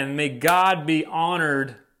 guys, man, may God be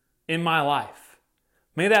honored in my life.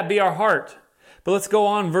 May that be our heart. But let's go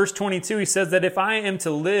on. Verse 22, he says that if I am to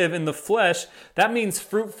live in the flesh, that means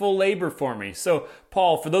fruitful labor for me. So,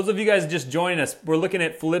 Paul, for those of you guys just joining us, we're looking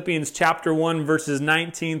at Philippians chapter 1, verses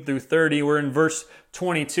 19 through 30. We're in verse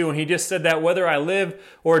 22, and he just said that whether I live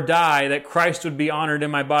or die, that Christ would be honored in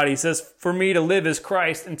my body. He says, for me to live is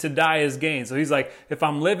Christ and to die is gain. So he's like, if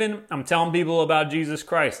I'm living, I'm telling people about Jesus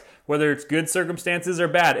Christ, whether it's good circumstances or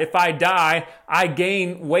bad. If I die, I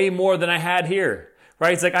gain way more than I had here.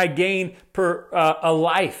 Right? It's like I gain a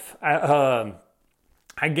life. I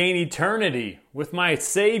gain eternity with my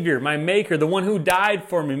Savior, my Maker, the one who died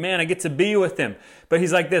for me. Man, I get to be with Him. But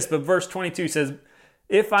he's like this. But verse 22 says,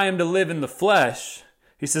 if I am to live in the flesh,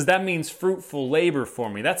 he says that means fruitful labor for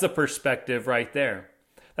me. That's a perspective right there.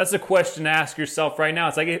 That's a question to ask yourself right now.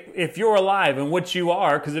 It's like if you're alive, and what you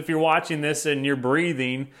are, because if you're watching this and you're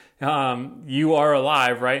breathing, you are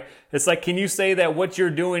alive, right? It's like, can you say that what you're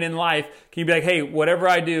doing in life, can you be like, hey, whatever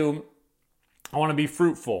I do, I want to be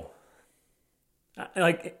fruitful.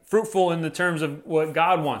 Like fruitful in the terms of what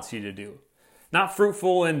God wants you to do. Not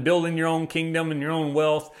fruitful in building your own kingdom and your own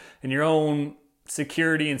wealth and your own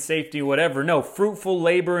security and safety, whatever. No, fruitful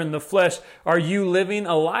labor in the flesh. Are you living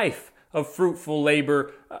a life of fruitful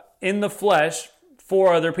labor in the flesh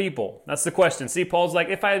for other people? That's the question. See, Paul's like,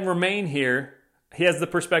 if I remain here, he has the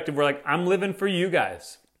perspective where like, I'm living for you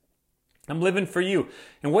guys. I'm living for you.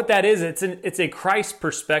 And what that is, it's a Christ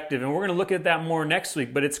perspective. And we're going to look at that more next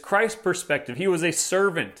week, but it's Christ perspective. He was a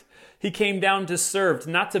servant. He came down to serve,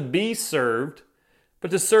 not to be served,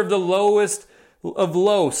 but to serve the lowest of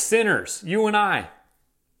low sinners, you and I.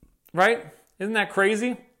 Right? Isn't that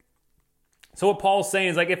crazy? So what Paul's saying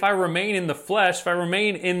is like, if I remain in the flesh, if I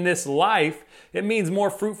remain in this life, it means more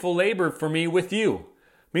fruitful labor for me with you.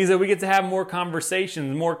 It means that we get to have more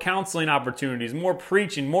conversations, more counseling opportunities, more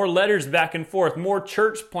preaching, more letters back and forth, more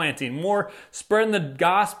church planting, more spreading the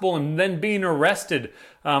gospel and then being arrested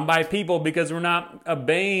by people because we're not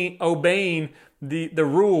obeying the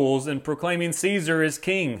rules and proclaiming Caesar as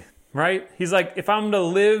king, right? He's like, if I'm to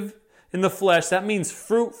live in the flesh, that means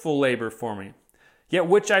fruitful labor for me. Yet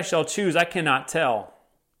which I shall choose, I cannot tell.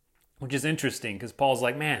 Which is interesting, because Paul's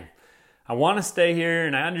like, man, I want to stay here,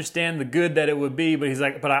 and I understand the good that it would be, but he's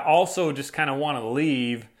like, but I also just kind of want to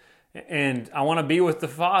leave, and I want to be with the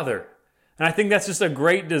Father. And I think that's just a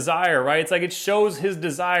great desire, right? It's like it shows his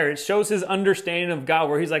desire. It shows his understanding of God,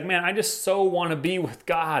 where he's like, man, I just so want to be with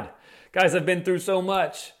God. Guys, I've been through so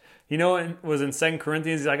much. You know, it was in 2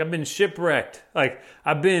 Corinthians, he's like, I've been shipwrecked. Like,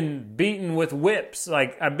 I've been beaten with whips.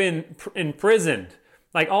 Like, I've been imprisoned.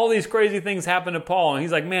 Like, all these crazy things happen to Paul. And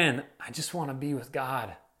he's like, man, I just want to be with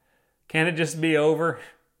God. Can't it just be over?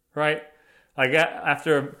 Right? Like,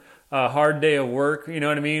 after a hard day of work, you know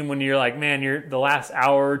what I mean? When you're like, man, you're the last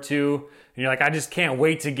hour or two, and you're like, I just can't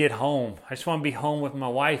wait to get home. I just want to be home with my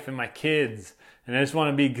wife and my kids. And I just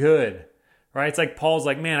want to be good. Right? It's like Paul's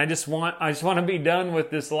like, man, I just want to be done with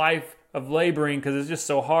this life of laboring because it's just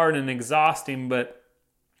so hard and exhausting.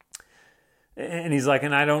 And he's like,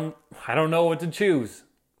 and I don't know what to choose.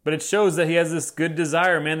 But it shows that he has this good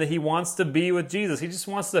desire, man, that he wants to be with Jesus. He just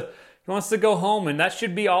wants to go home, and that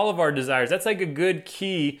should be all of our desires. That's like a good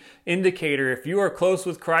key indicator. If you are close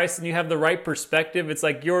with Christ and you have the right perspective, it's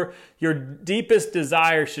like your deepest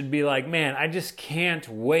desire should be like, man, I just can't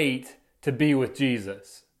wait to be with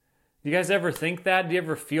Jesus. Do you guys ever think that? Do you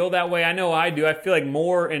ever feel that way? I know I do. I feel like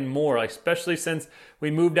more and more, like especially since we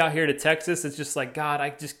moved out here to Texas, it's just like, God, I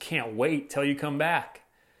just can't wait till you come back.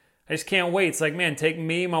 I just can't wait. It's like, man, take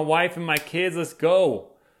me, my wife, and my kids. Let's go.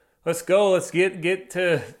 Let's go. Let's get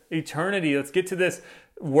to eternity. Let's get to this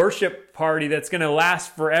worship party that's going to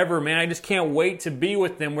last forever, man. I just can't wait to be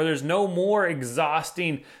with them, where there's no more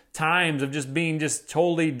exhausting times of just being just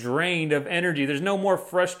totally drained of energy. There's no more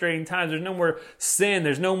frustrating times. There's no more sin.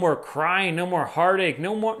 There's no more crying, no more heartache,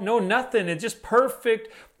 no nothing. It's just perfect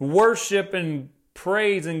worship and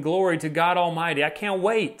praise and glory to God Almighty. I can't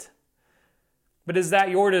wait. But is that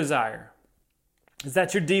your desire? Is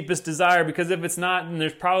that your deepest desire? Because if it's not, then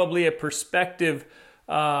there's probably a perspective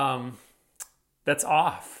that's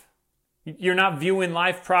off. You're not viewing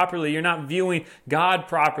life properly. You're not viewing God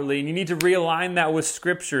properly. And you need to realign that with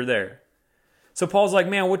Scripture there. So Paul's like,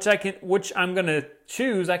 man, which I'm going to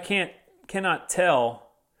choose, I cannot tell.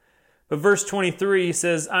 But verse 23 he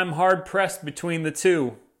says, I'm hard pressed between the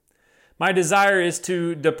two. My desire is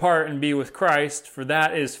to depart and be with Christ, for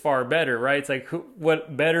that is far better, right? It's like,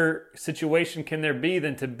 what better situation can there be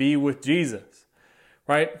than to be with Jesus,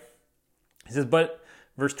 right? He says, but,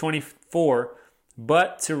 verse 24,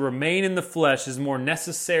 but to remain in the flesh is more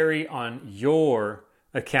necessary on your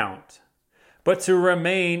account. But to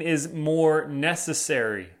remain is more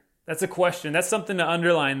necessary. That's a question. That's something to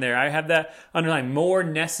underline there. I have that underlined. More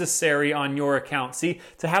necessary on your account. See,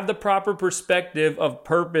 to have the proper perspective of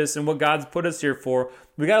purpose and what God's put us here for,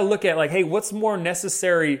 we got to look at like, hey, what's more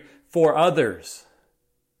necessary for others?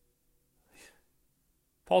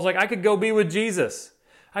 Paul's like, I could go be with Jesus.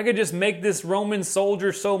 I could just make this Roman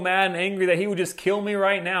soldier so mad and angry that he would just kill me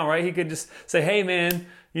right now, right? He could just say, hey, man,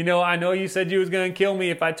 I know you said you was going to kill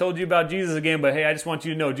me if I told you about Jesus again, but hey, I just want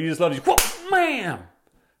you to know Jesus loves you. Whoa, man!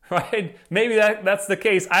 Right? Maybe that's the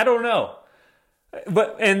case. I don't know.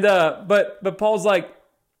 But Paul's like,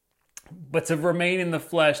 but to remain in the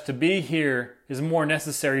flesh, to be here is more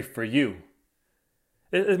necessary for you.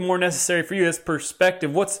 It's more necessary for you. This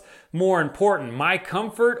perspective. What's more important, my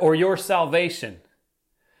comfort or your salvation?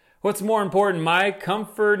 What's more important, my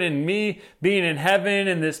comfort and me being in heaven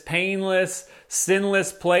in this painless,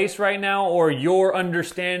 sinless place right now, or your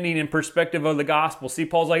understanding and perspective of the gospel? See,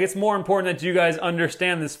 Paul's like, it's more important that you guys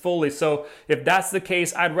understand this fully. So if that's the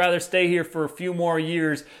case, I'd rather stay here for a few more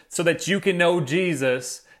years so that you can know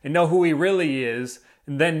Jesus and know who he really is,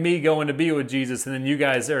 than me going to be with Jesus, and then you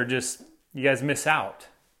guys miss out.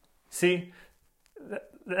 See,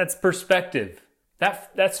 that's perspective.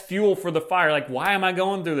 That's fuel for the fire. Like, why am I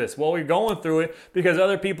going through this? Well, we're going through it because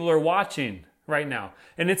other people are watching right now.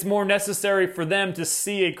 And it's more necessary for them to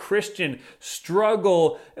see a Christian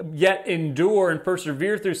struggle, yet endure and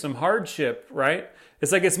persevere through some hardship, right?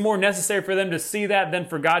 It's like it's more necessary for them to see that than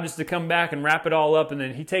for God just to come back and wrap it all up and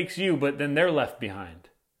then he takes you, but then they're left behind.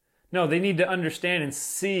 No, they need to understand and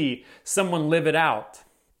see someone live it out.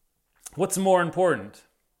 What's more important?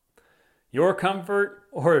 Your comfort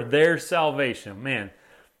or their salvation? Man.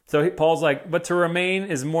 So Paul's like, but to remain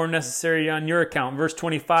is more necessary on your account. Verse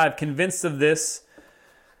 25, convinced of this,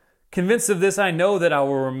 I know that I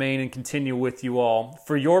will remain and continue with you all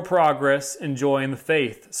for your progress and joy in the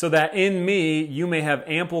faith, so that in me you may have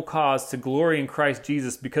ample cause to glory in Christ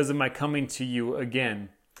Jesus because of my coming to you again.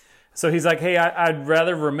 So he's like, hey, I'd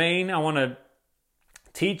rather remain. I want to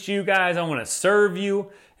teach you guys. I want to serve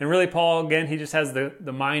you. And really, Paul, again, he just has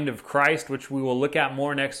the mind of Christ, which we will look at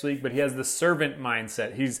more next week, but he has the servant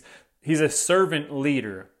mindset. He's a servant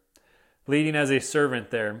leader, leading as a servant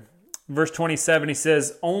there. Verse 27, he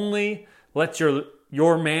says, only let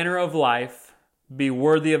your manner of life be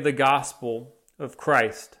worthy of the gospel of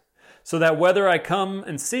Christ, so that whether I come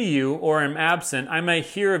and see you or am absent, I may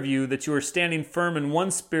hear of you that you are standing firm in one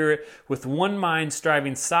spirit, with one mind,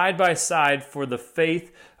 striving side by side for the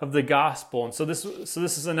faith of the gospel. And so this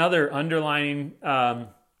is another underlining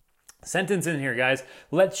sentence in here, guys.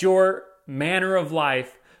 Let your manner of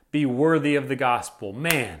life be worthy of the gospel.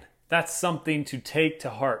 Man, that's something to take to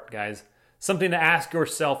heart, guys. Something to ask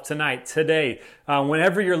yourself tonight, today,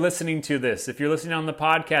 whenever you're listening to this. If you're listening on the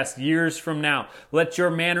podcast years from now, let your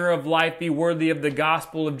manner of life be worthy of the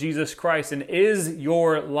gospel of Jesus Christ. And is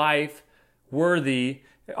your life worthy?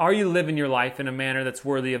 Are you living your life in a manner that's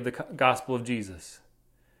worthy of the gospel of Jesus?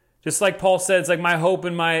 Just like Paul said, it's like my hope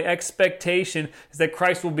and my expectation is that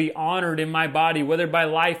Christ will be honored in my body, whether by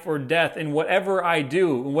life or death, in whatever I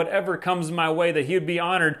do, whatever comes my way, that he would be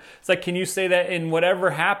honored. It's like, can you say that in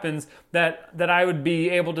whatever happens, that I would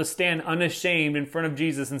be able to stand unashamed in front of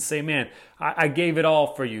Jesus and say, man, I gave it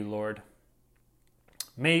all for you, Lord.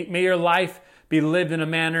 May your life be lived in a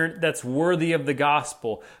manner that's worthy of the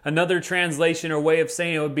gospel. Another translation or way of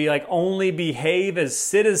saying it would be like only behave as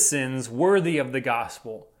citizens worthy of the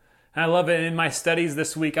gospel. And I love it. In my studies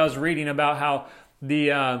this week, I was reading about how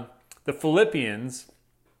the Philippians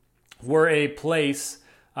were a place,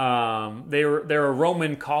 they're a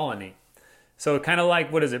Roman colony. So kind of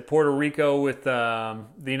like, what is it, Puerto Rico with the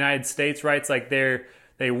United States, right? It's like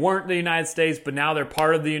they weren't the United States, but now they're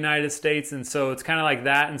part of the United States. And so it's kind of like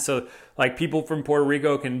that. And so like people from Puerto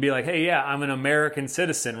Rico can be like, hey, yeah, I'm an American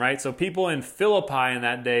citizen, right? So people in Philippi in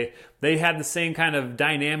that day, they had the same kind of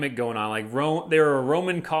dynamic going on. Like they were a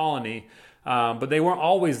Roman colony, but they weren't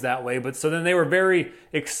always that way. But so then they were very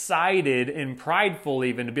excited and prideful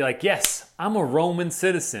even to be like, yes, I'm a Roman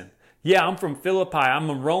citizen. Yeah, I'm from Philippi. I'm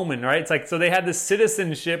a Roman, right? It's like, so they had this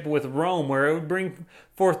citizenship with Rome where it would bring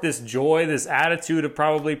forth this joy, this attitude of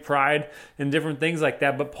probably pride and different things like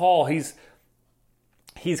that. But Paul, he's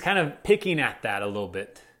kind of picking at that a little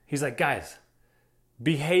bit. He's like, guys,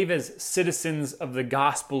 behave as citizens of the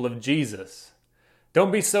gospel of Jesus.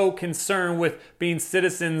 Don't be so concerned with being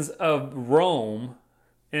citizens of Rome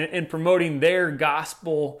and promoting their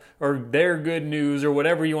gospel or their good news or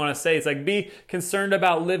whatever you want to say. It's like, be concerned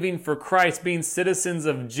about living for Christ, being citizens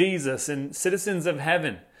of Jesus and citizens of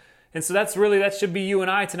heaven. And so that should be you and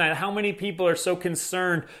I tonight. How many people are so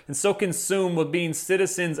concerned and so consumed with being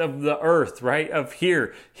citizens of the earth, right? Of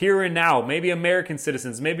here and now. Maybe American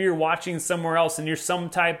citizens. Maybe you're watching somewhere else and you're some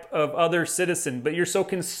type of other citizen, but you're so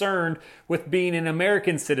concerned with being an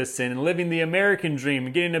American citizen and living the American dream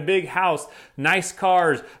and getting a big house, nice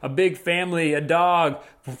cars, a big family, a dog,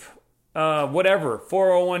 whatever,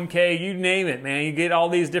 401k, you name it, man. You get all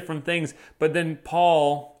these different things. But then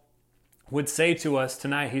Paul would say to us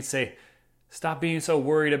tonight, he'd say, stop being so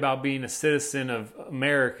worried about being a citizen of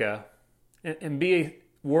America and be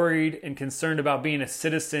worried and concerned about being a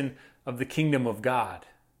citizen of the kingdom of God.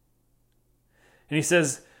 And he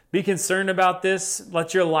says, be concerned about this.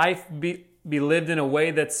 Let your life be lived in a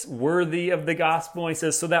way that's worthy of the gospel. And he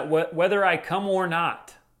says, so that whether I come or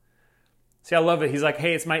not. See, I love it. He's like,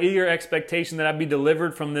 hey, it's my eager expectation that I'd be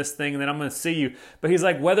delivered from this thing and that I'm going to see you. But he's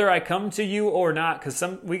like, whether I come to you or not, because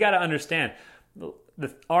we got to understand,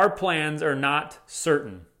 our plans are not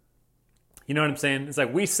certain. You know what I'm saying? It's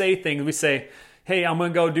like we say things. We say, hey, I'm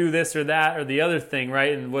going to go do this or that or the other thing,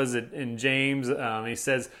 right? And was it in James? He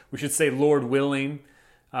says we should say, Lord willing.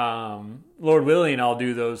 Lord willing, I'll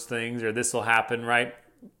do those things or this will happen, right?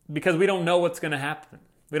 Because we don't know what's going to happen.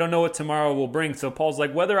 We don't know what tomorrow will bring. So Paul's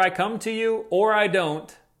like, whether I come to you or I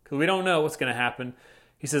don't, because we don't know what's going to happen.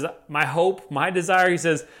 He says, my hope, my desire, he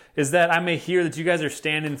says, is that I may hear that you guys are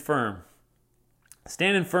standing firm.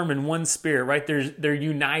 Standing firm in one spirit, right? They're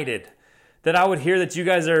united. That I would hear that you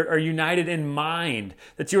guys are united in mind.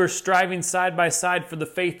 That you are striving side by side for the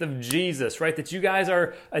faith of Jesus, right? That you guys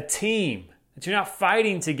are a team. That you're not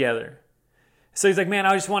fighting together. So he's like, man,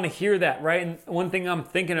 I just want to hear that, right? And one thing I'm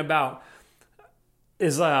thinking about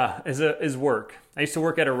is work. I used to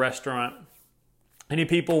work at a restaurant. Any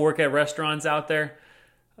people work at restaurants out there?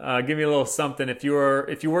 Give me a little something. If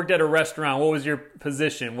you worked at a restaurant, what was your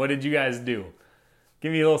position? What did you guys do?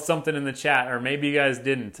 Give me a little something in the chat, or maybe you guys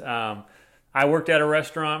didn't. I worked at a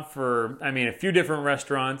restaurant a few different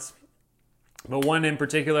restaurants, but one in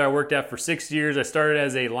particular I worked at for 6 years. I started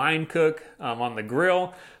as a line cook on the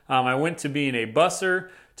grill. I went to being a busser,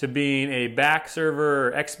 to being a back server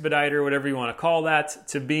or expediter, whatever you want to call that,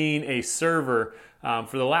 to being a server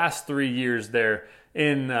for the last 3 years there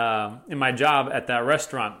in my job at that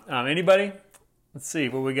restaurant. Anybody? Let's see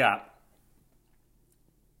what we got.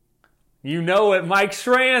 You know it, Mike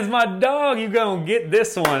Schranz, my dog. You gonna get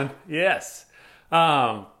this one. Yes.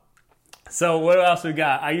 So what else we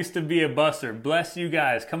got? I used to be a busser. Bless you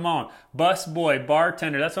guys. Come on. Bus boy,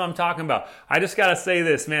 bartender. That's what I'm talking about. I just got to say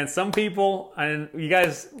this, man. Some people, and you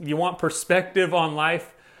guys, you want perspective on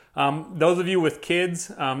life. Those of you with kids,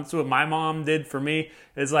 that's what my mom did for me.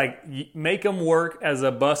 Is like, make them work as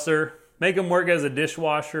a busser. Make them work as a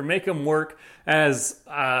dishwasher. Make them work as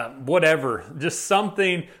whatever. Just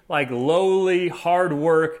something like lowly, hard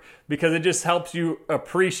work, because it just helps you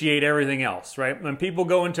appreciate everything else, right? When people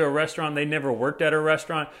go into a restaurant, they never worked at a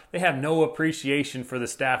restaurant, they have no appreciation for the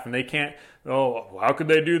staff, and they can't, how could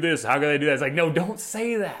they do this? How could they do that? It's like, no, don't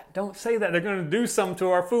say that. Don't say that. They're going to do something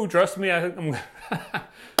to our food. Trust me.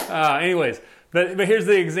 Anyways, but here's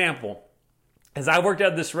the example. As I worked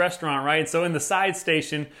at this restaurant, right? So in the side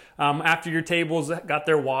station, after your tables got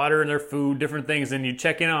their water and their food, different things, and you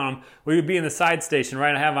check in on them, we would be in the side station,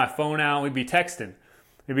 right? I have my phone out, we'd be texting.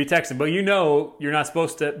 But you know you're not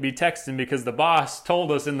supposed to be texting because the boss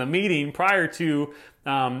told us in the meeting prior to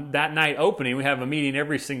that night opening, we have a meeting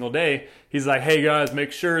every single day. He's like, hey guys,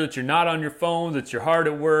 make sure that you're not on your phones, that you're hard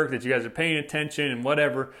at work, that you guys are paying attention and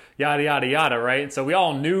whatever, yada, yada, yada, right? And so we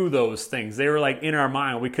all knew those things. They were like in our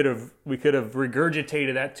mind. We could have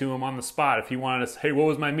regurgitated that to him on the spot if he wanted us, hey, what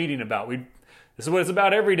was my meeting about? This is what it's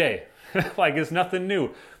about every day. Like it's nothing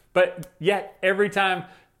new. But yet every time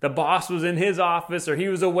the boss was in his office or he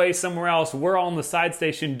was away somewhere else, we're all on the side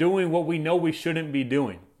station doing what we know we shouldn't be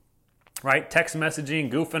doing. Right? Text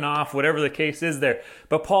messaging, goofing off, whatever the case is there.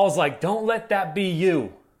 But Paul's like, don't let that be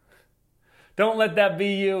you. Don't let that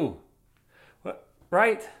be you.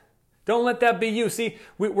 Right? Don't let that be you. See,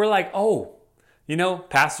 we're like, oh,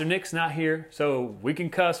 Pastor Nick's not here, so we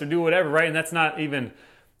can cuss or do whatever, right? And that's not even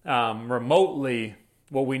remotely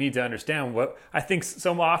what we need to understand. What I think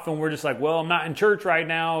so often we're just like, well, I'm not in church right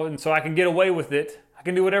now, and so I can get away with it. I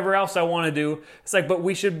can do whatever else I want to do. It's like, but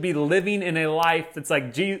we should be living in a life that's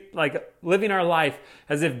like living our life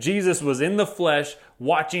as if Jesus was in the flesh,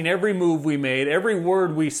 watching every move we made, every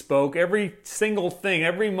word we spoke, every single thing,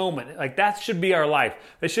 every moment. Like that should be our life.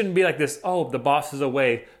 It shouldn't be like this, oh, the boss is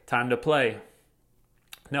away, time to play.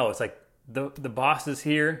 No, it's like the boss is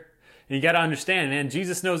here. And you got to understand, man,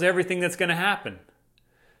 Jesus knows everything that's going to happen.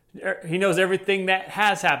 He knows everything that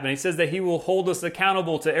has happened. He says that he will hold us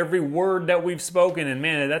accountable to every word that we've spoken. And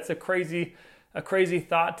man, that's a crazy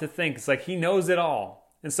thought to think. It's like he knows it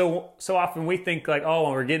all. And so often we think like,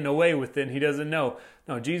 oh, we're getting away with it and he doesn't know.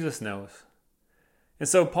 No, Jesus knows. And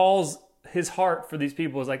so his heart for these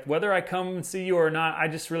people is like, whether I come and see you or not, I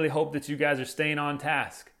just really hope that you guys are staying on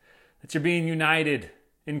task, that you're being united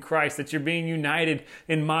in Christ, that you're being united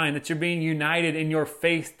in mind, that you're being united in your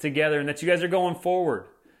faith together, and that you guys are going forward.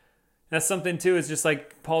 That's something too, it's just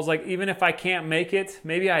like, Paul's like, even if I can't make it,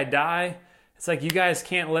 maybe I die. It's like, you guys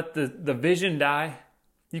can't let the vision die.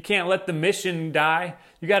 You can't let the mission die.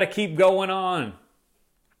 You got to keep going on.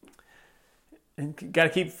 And you got to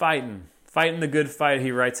keep fighting. Fighting the good fight,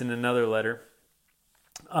 he writes in another letter.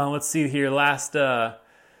 Let's see here, last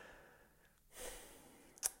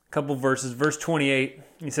couple verses. Verse 28,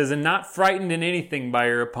 he says, and not frightened in anything by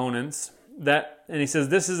your opponents, and he says,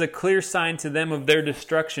 this is a clear sign to them of their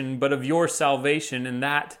destruction, but of your salvation, and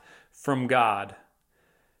that from God.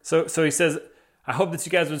 So he says, I hope that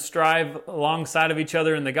you guys would strive alongside of each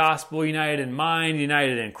other in the gospel, united in mind,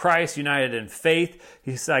 united in Christ, united in faith.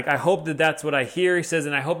 He's like, I hope that that's what I hear. He says,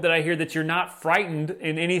 and I hope that I hear that you're not frightened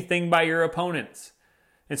in anything by your opponents.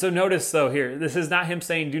 And so notice though here, this is not him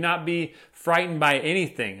saying, do not be frightened by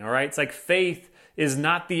anything, all right? It's like faith is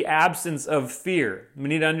not the absence of fear. We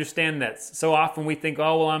need to understand that. So often we think,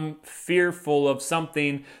 oh, well, I'm fearful of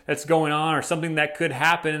something that's going on or something that could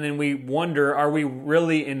happen. And then we wonder, are we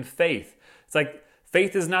really in faith? It's like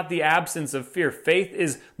faith is not the absence of fear. Faith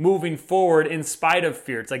is moving forward in spite of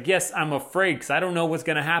fear. It's like, yes, I'm afraid because I don't know what's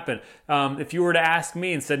going to happen. If you were to ask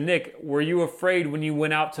me and said, Nick, were you afraid when you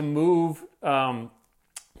went out to move to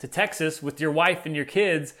Texas with your wife and your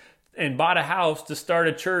kids and bought a house to start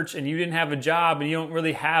a church and you didn't have a job and you don't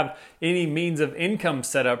really have any means of income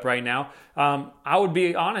set up right now, I would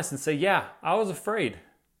be honest and say, yeah, I was afraid.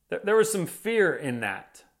 There was some fear in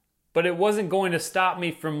that, but it wasn't going to stop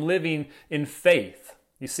me from living in faith.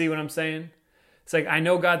 You see what I'm saying? It's like, I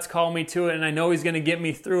know God's called me to it and I know he's going to get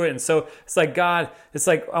me through it. And so it's like, God, it's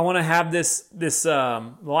like, I want to have this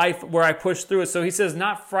life where I push through it. So he says,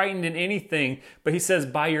 not frightened in anything, but he says,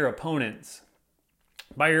 by your opponents.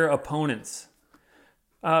 By your opponents.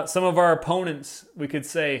 Some of our opponents, we could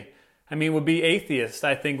say, would be atheists,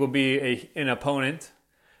 I think would be an opponent.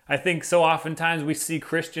 I think so oftentimes we see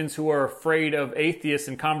Christians who are afraid of atheists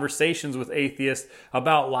and conversations with atheists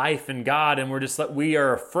about life and God, and we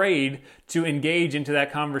are afraid to engage into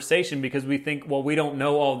that conversation because we think, well, we don't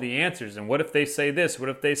know all the answers. And what if they say this? What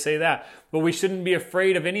if they say that? But we shouldn't be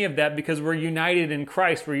afraid of any of that because we're united in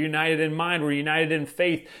Christ. We're united in mind. We're united in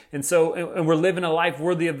faith. And we're living a life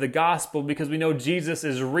worthy of the gospel because we know Jesus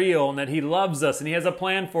is real and that he loves us and he has a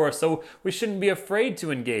plan for us. So we shouldn't be afraid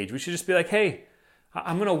to engage. We should just be like, hey,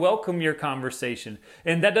 I'm going to welcome your conversation.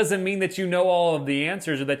 And that doesn't mean that you know all of the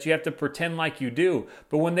answers or that you have to pretend like you do.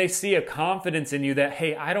 But when they see a confidence in you that,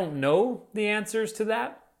 hey, I don't know the answers to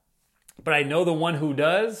that, but I know the one who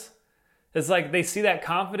does, it's like they see that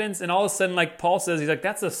confidence and all of a sudden, like Paul says, he's like,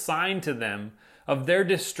 that's a sign to them of their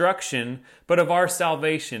destruction, but of our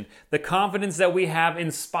salvation. The confidence that we have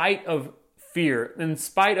in spite of fear, in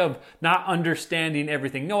spite of not understanding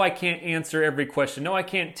everything. No, I can't answer every question. No, I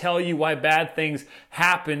can't tell you why bad things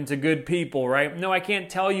happen to good people, right? No, I can't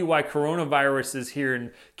tell you why coronavirus is here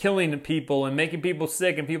and killing people and making people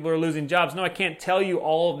sick and people are losing jobs. No, I can't tell you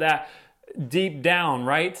all of that deep down,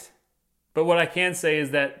 right? But what I can say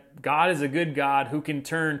is that God is a good God who can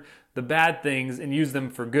turn the bad things and use them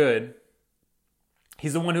for good.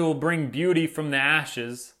 He's the one who will bring beauty from the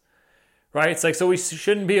ashes, right? It's like, so we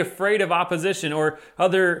shouldn't be afraid of opposition or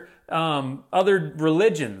other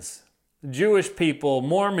religions. Jewish people,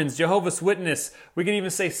 Mormons, Jehovah's Witness, we can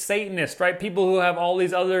even say Satanists, right? People who have all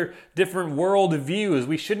these other different world views.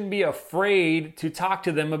 We shouldn't be afraid to talk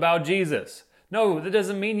to them about Jesus. No, that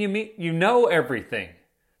doesn't mean you know everything.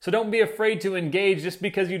 So don't be afraid to engage just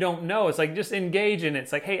because you don't know. It's like, just engage in it.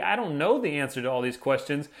 It's like, hey, I don't know the answer to all these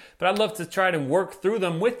questions, but I'd love to try to work through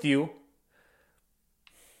them with you.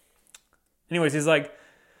 Anyways, he's like,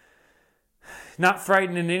 not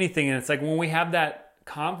frightened in anything. And it's like, when we have that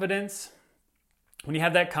confidence, when you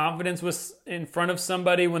have that confidence in front of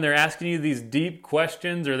somebody, when they're asking you these deep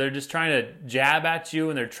questions or they're just trying to jab at you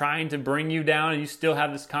and they're trying to bring you down, and you still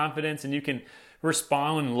have this confidence and you can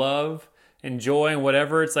respond in love and joy and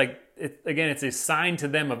whatever, it's like, it's a sign to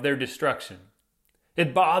them of their destruction.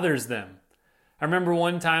 It bothers them. I remember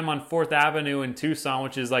one time on 4th Avenue in Tucson,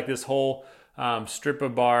 which is like this whole strip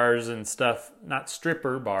of bars and stuff, not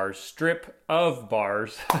stripper bars, strip of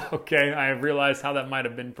bars. Okay, I realized how that might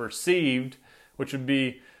have been perceived, which would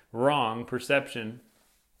be wrong perception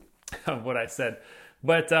of what I said.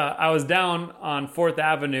 But I was down on 4th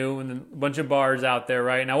Avenue and a bunch of bars out there,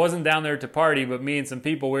 right? And I wasn't down there to party, but me and some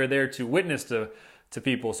people, we were there to witness to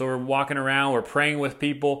people. So we're walking around, we're praying with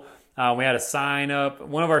people. We had a sign up.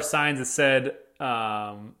 One of our signs that said,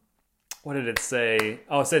 what did it say?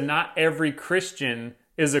 Oh, it said, not every Christian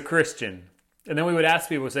is a Christian. And then we would ask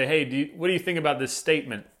people, say, hey, what do you think about this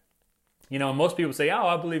statement? You know, and most people say, oh,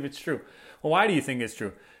 I believe it's true. Well, why do you think it's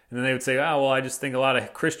true? And then they would say, oh, well, I just think a lot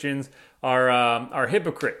of Christians are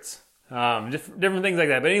hypocrites. Different things like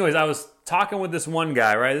that. But anyways, I was talking with this one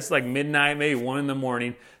guy, right? This is like midnight, maybe 1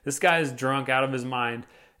 a.m. This guy is drunk out of his mind.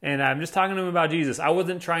 And I'm just talking to him about Jesus. I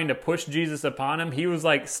wasn't trying to push Jesus upon him. He was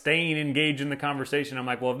like staying engaged in the conversation. I'm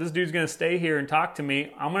like, well, if this dude's going to stay here and talk to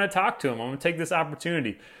me, I'm going to talk to him. I'm going to take this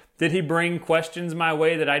opportunity. Did he bring questions my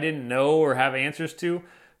way that I didn't know or have answers to?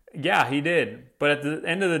 Yeah, he did. But at the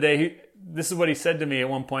end of the day, this is what he said to me at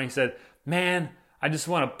one point. He said, man, I just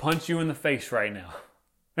want to punch you in the face right now.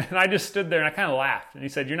 And I just stood there and I kind of laughed. And he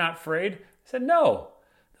said, you're not afraid? I said, no,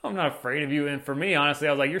 I'm not afraid of you. And for me, honestly,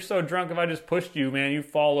 I was like, you're so drunk, if I just pushed you, man, you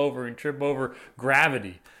fall over and trip over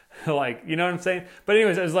gravity. Like, you know what I'm saying? But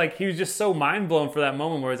anyways, it was like, he was just so mind blown for that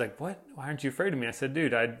moment where he's like, what? Why aren't you afraid of me? I said,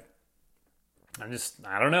 dude, I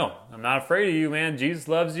don't know. I'm not afraid of you, man. Jesus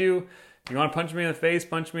loves you. If you want to punch me in the face,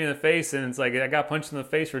 punch me in the face. And it's like, I got punched in the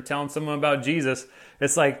face for telling someone about Jesus.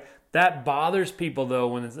 It's like, that bothers people though,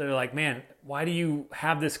 when they're like, man, why do you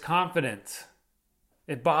have this confidence?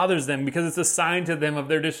 It bothers them because it's a sign to them of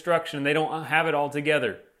their destruction. They don't have it all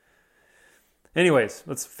together. Anyways,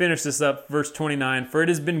 let's finish this up. Verse 29, for it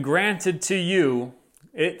has been granted to you.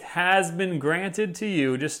 It has been granted to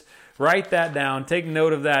you. Just write that down. Take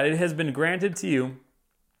note of that. It has been granted to you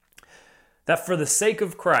that for the sake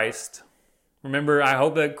of Christ, remember, I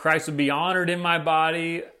hope that Christ would be honored in my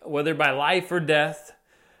body, whether by life or death.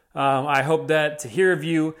 I hope that to hear of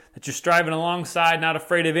you, that you're striving alongside, not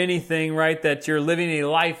afraid of anything, right? That you're living a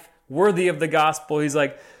life worthy of the gospel. He's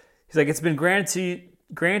like, it's been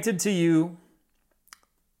granted to you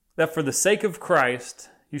that for the sake of Christ,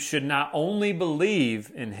 you should not only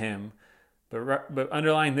believe in him, but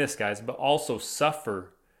underline this, guys, but also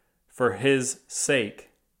suffer for his sake.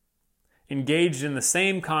 Engaged in the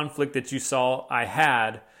same conflict that you saw I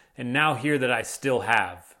had, and now hear that I still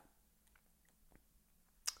have.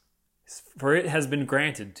 For it has been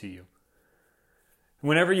granted to you.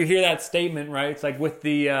 Whenever you hear that statement, right, it's like with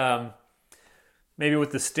the, maybe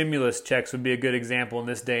with the stimulus checks would be a good example in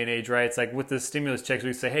this day and age, right? It's like with the stimulus checks,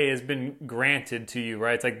 we say, hey, it's been granted to you,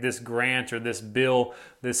 right? It's like this grant or this bill,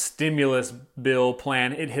 this stimulus bill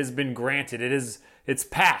plan, it has been granted. It's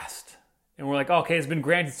passed. And we're like, okay, it's been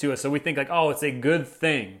granted to us. So we think like, oh, it's a good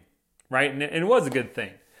thing, right? And it was a good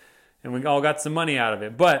thing. And we all got some money out of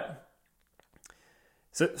it. But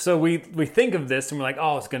So we think of this and we're like,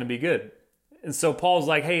 oh, it's going to be good. And so Paul's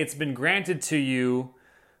like, hey, it's been granted to you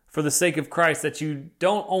for the sake of Christ that you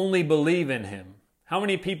don't only believe in him. How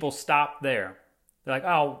many people stop there? They're like,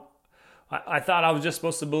 oh, I thought I was just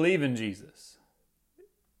supposed to believe in Jesus.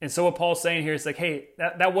 And so what Paul's saying here is like, hey,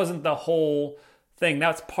 that wasn't the whole thing.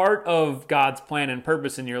 That's part of God's plan and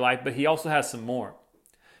purpose in your life, but he also has some more.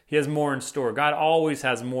 He has more in store. God always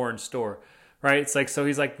has more in store. Right? It's like, so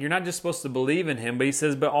he's like, you're not just supposed to believe in him, but he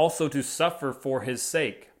says, but also to suffer for his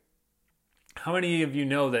sake. How many of you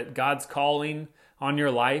know that God's calling on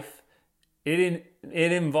your life, it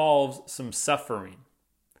involves some suffering?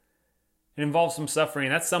 It involves some suffering.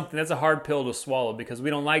 That's a hard pill to swallow because we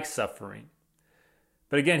don't like suffering.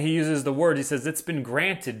 But again, he uses the word. He says, it's been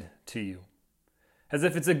granted to you. As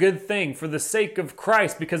if it's a good thing for the sake of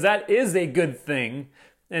Christ, because that is a good thing.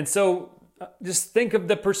 And so just think of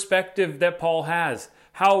the perspective that Paul has.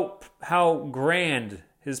 How grand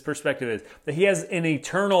his perspective is. That he has an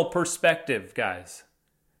eternal perspective, guys.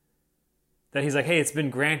 That he's like, hey, it's been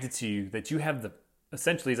granted to you. That you have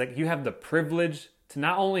essentially, he's like, you have the privilege to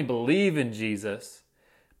not only believe in Jesus,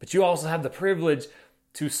 but you also have the privilege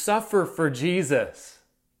to suffer for Jesus.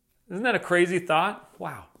 Isn't that a crazy thought?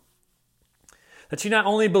 Wow. That you not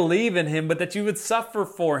only believe in him, but that you would suffer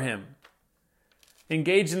for him.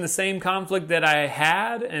 Engage in the same conflict that I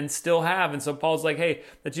had and still have. And so Paul's like, hey,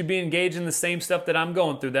 that you be engaged in the same stuff that I'm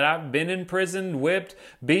going through, that I've been in prison, whipped,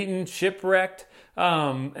 beaten, shipwrecked.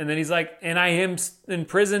 And then he's like, and I am in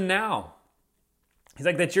prison now. He's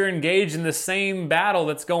like, that you're engaged in the same battle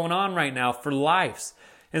that's going on right now for lives.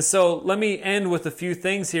 And so let me end with a few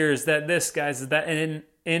things here is that this, guys, is that an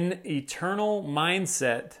eternal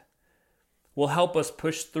mindset will help us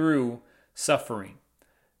push through suffering.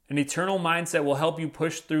 An eternal mindset will help you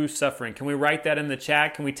push through suffering. Can we write that in the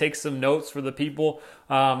chat? Can we take some notes for the people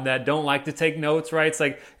that don't like to take notes, right? It's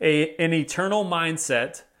like an eternal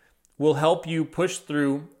mindset will help you push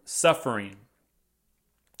through suffering.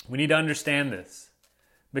 We need to understand this.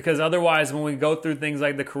 Because otherwise, when we go through things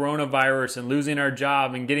like the coronavirus and losing our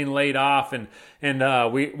job and getting laid off and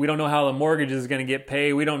we don't know how the mortgage is going to get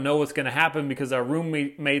paid. We don't know what's going to happen because our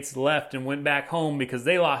roommates left and went back home because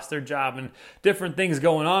they lost their job and different things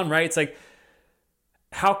going on, right? It's like,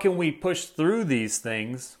 how can we push through these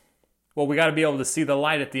things? Well, we got to be able to see the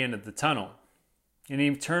light at the end of the tunnel. An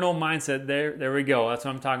eternal mindset, there we go. That's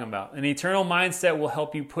what I'm talking about. An eternal mindset will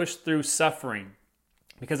help you push through suffering.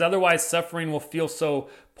 Because otherwise, suffering will feel so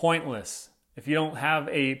pointless if you don't have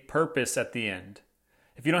a purpose at the end.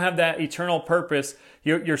 If you don't have that eternal purpose,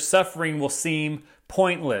 your suffering will seem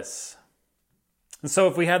pointless. And so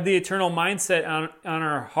if we have the eternal mindset on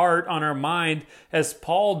our heart, on our mind, as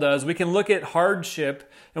Paul does, we can look at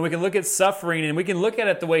hardship and we can look at suffering and we can look at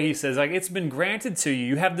it the way he says, like, it's been granted to you.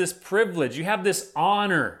 You have this privilege. You have this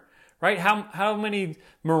honor, right? How many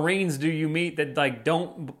Marines do you meet that like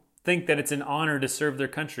don't think that it's an honor to serve their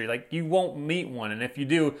country? Like, you won't meet one. And if you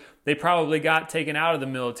do, they probably got taken out of the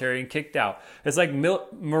military and kicked out. It's like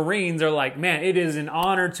Marines are like, man, it is an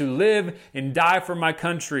honor to live and die for my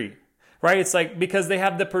country, right? It's like, because they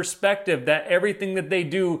have the perspective that everything that they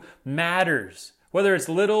do matters. Whether it's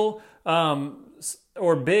little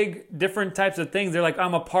or big, different types of things, they're like,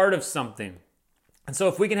 I'm a part of something. And so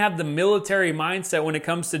if we can have the military mindset when it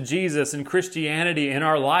comes to Jesus and Christianity in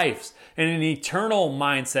our lives, and an eternal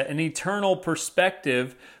mindset, an eternal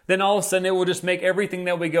perspective, then all of a sudden it will just make everything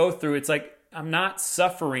that we go through, it's like, I'm not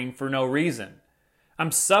suffering for no reason.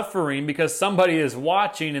 I'm suffering because somebody is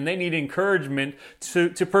watching and they need encouragement to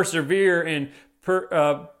persevere and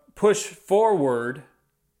push forward,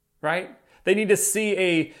 right? They need to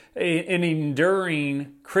see an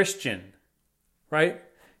enduring Christian, right?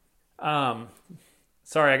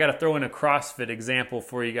 Sorry, I got to throw in a CrossFit example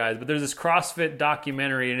for you guys, but there's this CrossFit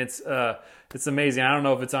documentary, and it's amazing. I don't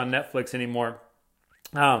know if it's on Netflix anymore,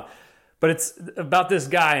 but it's about this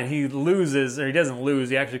guy, and he loses, or he doesn't lose.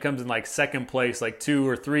 He actually comes in like second place, like 2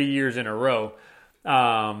 or 3 years in a row.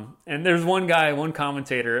 And there's one guy, one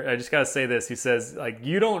commentator. I just got to say this. He says, like,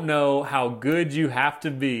 you don't know how good you have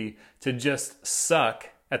to be to just suck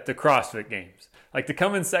at the CrossFit Games. Like, to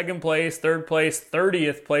come in second place, third place,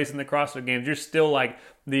 30th place in the CrossFit Games, you're still like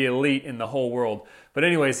the elite in the whole world. But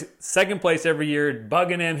anyways, second place every year,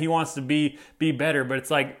 bugging him. He wants to be better. But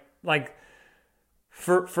it's like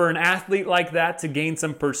for an athlete like that to gain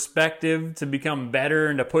some perspective, to become better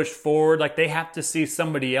and to push forward, like, they have to see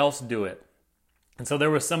somebody else do it. And so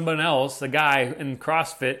there was someone else, a guy in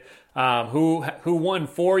CrossFit, who won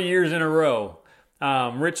 4 years in a row.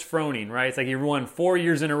 Rich Froning, right? It's like he won 4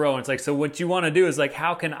 years in a row. And it's like, so what you want to do is like,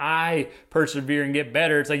 how can I persevere and get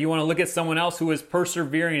better? It's like you want to look at someone else who is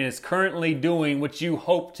persevering and is currently doing what you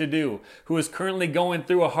hope to do, who is currently going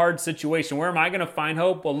through a hard situation. Where am I going to find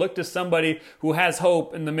hope? Well, look to somebody who has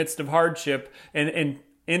hope in the midst of hardship and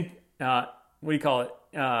what do you call it?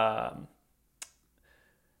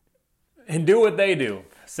 And do what they do,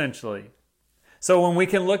 essentially. So when we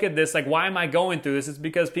can look at this, like, why am I going through this? It's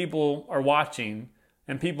because people are watching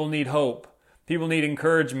and people need hope. People need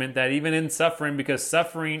encouragement that even in suffering, because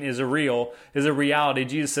suffering is a reality.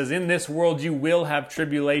 Jesus says, in this world you will have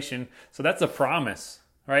tribulation. So that's a promise,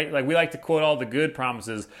 right? Like we like to quote all the good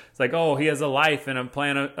promises. It's like, oh, he has a life and a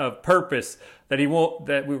plan of purpose that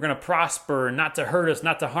that we're going to prosper and not to hurt us,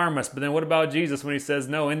 not to harm us. But then what about Jesus when he says,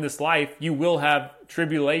 no, in this life you will have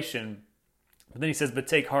tribulation. But then he says, but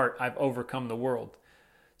take heart, I've overcome the world.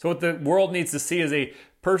 So what the world needs to see is a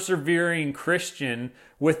persevering Christian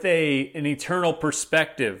with an eternal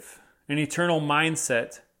perspective, an eternal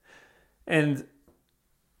mindset. And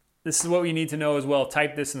this is what we need to know as well.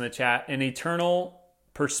 Type this in the chat. An eternal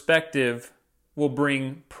perspective will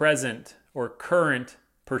bring present or current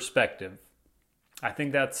perspective. I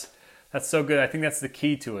think that's so good. I think that's the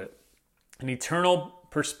key to it. An eternal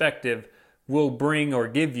perspective will bring or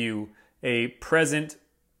give you a present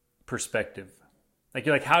perspective. Like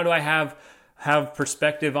you're like, how do I have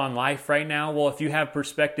perspective on life right now? Well, if you have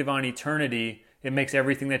perspective on eternity, it makes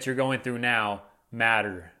everything that you're going through now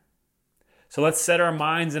matter. So let's set our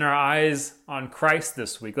minds and our eyes on Christ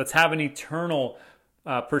this week. Let's have an eternal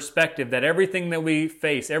perspective that everything that we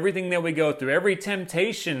face, everything that we go through, every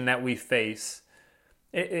temptation that we face,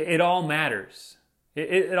 it all matters.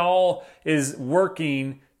 It all is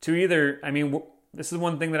working to either, this is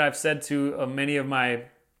one thing that I've said to many of my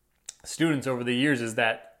students over the years is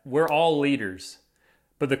that we're all leaders.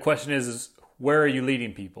 But the question is where are you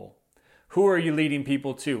leading people? Who are you leading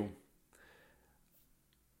people to?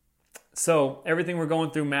 So everything we're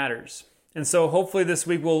going through matters. And so hopefully this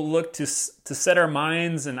week we'll look to set our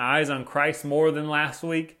minds and eyes on Christ more than last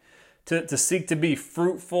week, to seek to be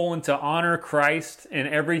fruitful and to honor Christ in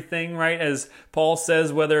everything, right? As Paul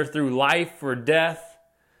says, whether through life or death,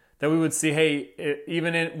 that we would see, hey,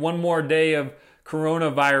 even in one more day of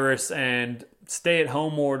coronavirus and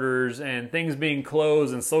stay-at-home orders and things being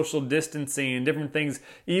closed and social distancing and different things,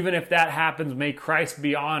 even if that happens, may Christ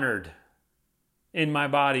be honored in my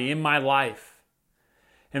body, in my life.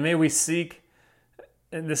 And may we seek,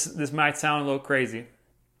 and this might sound a little crazy,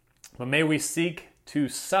 but may we seek to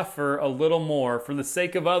suffer a little more for the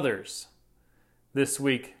sake of others this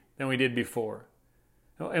week than we did before.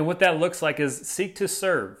 And what that looks like is seek to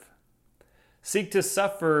serve. Seek to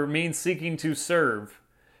suffer means seeking to serve.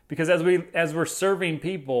 Because as we're serving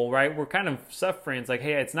people, right, we're kind of suffering. It's like,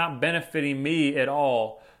 hey, it's not benefiting me at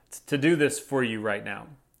all to do this for you right now.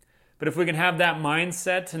 But if we can have that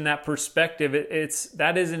mindset and that perspective,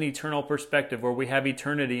 that is an eternal perspective where we have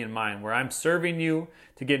eternity in mind, where I'm serving you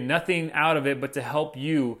to get nothing out of it but to help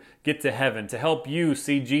you get to heaven, to help you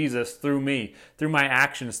see Jesus through me, through my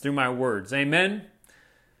actions, through my words. Amen?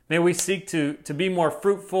 May we seek to be more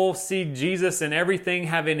fruitful, see Jesus in everything,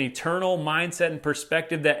 have an eternal mindset and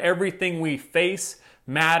perspective that everything we face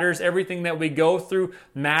matters, everything that we go through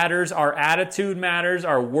matters, our attitude matters,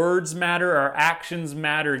 our words matter, our actions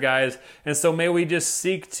matter, guys. And so may we just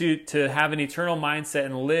seek to have an eternal mindset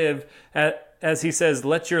and live, as he says,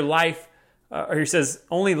 let your life, or he says,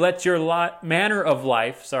 only let your manner of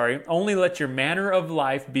life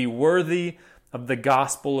be worthy of the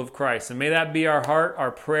gospel of Christ. And may that be our heart,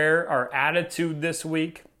 our prayer, our attitude this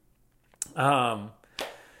week. Amen.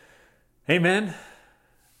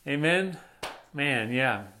 Amen. Man,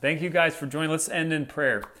 yeah. Thank you guys for joining. Let's end in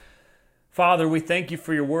prayer. Father, we thank you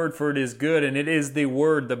for your word, for it is good, and it is the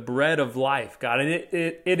word, the bread of life, God. And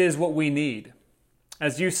it is what we need.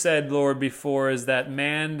 As you said, Lord, before, is that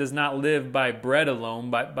man does not live by bread alone,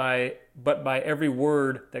 but by every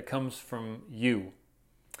word that comes from you.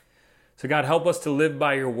 So God, help us to live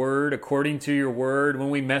by your word, according to your word.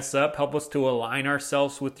 When we mess up, help us to align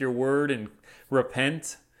ourselves with your word and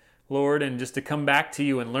repent, Lord, and just to come back to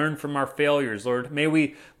you and learn from our failures, Lord. May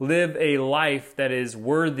we live a life that is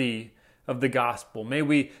worthy of the gospel. May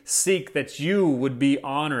we seek that you would be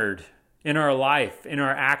honored in our life, in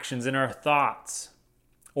our actions, in our thoughts,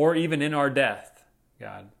 or even in our death,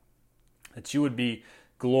 God. That you would be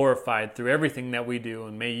glorified through everything that we do,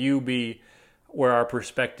 and may you be where our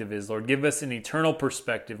perspective is, Lord. Give us an eternal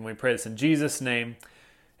perspective, and we pray this in Jesus' name.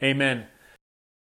 Amen.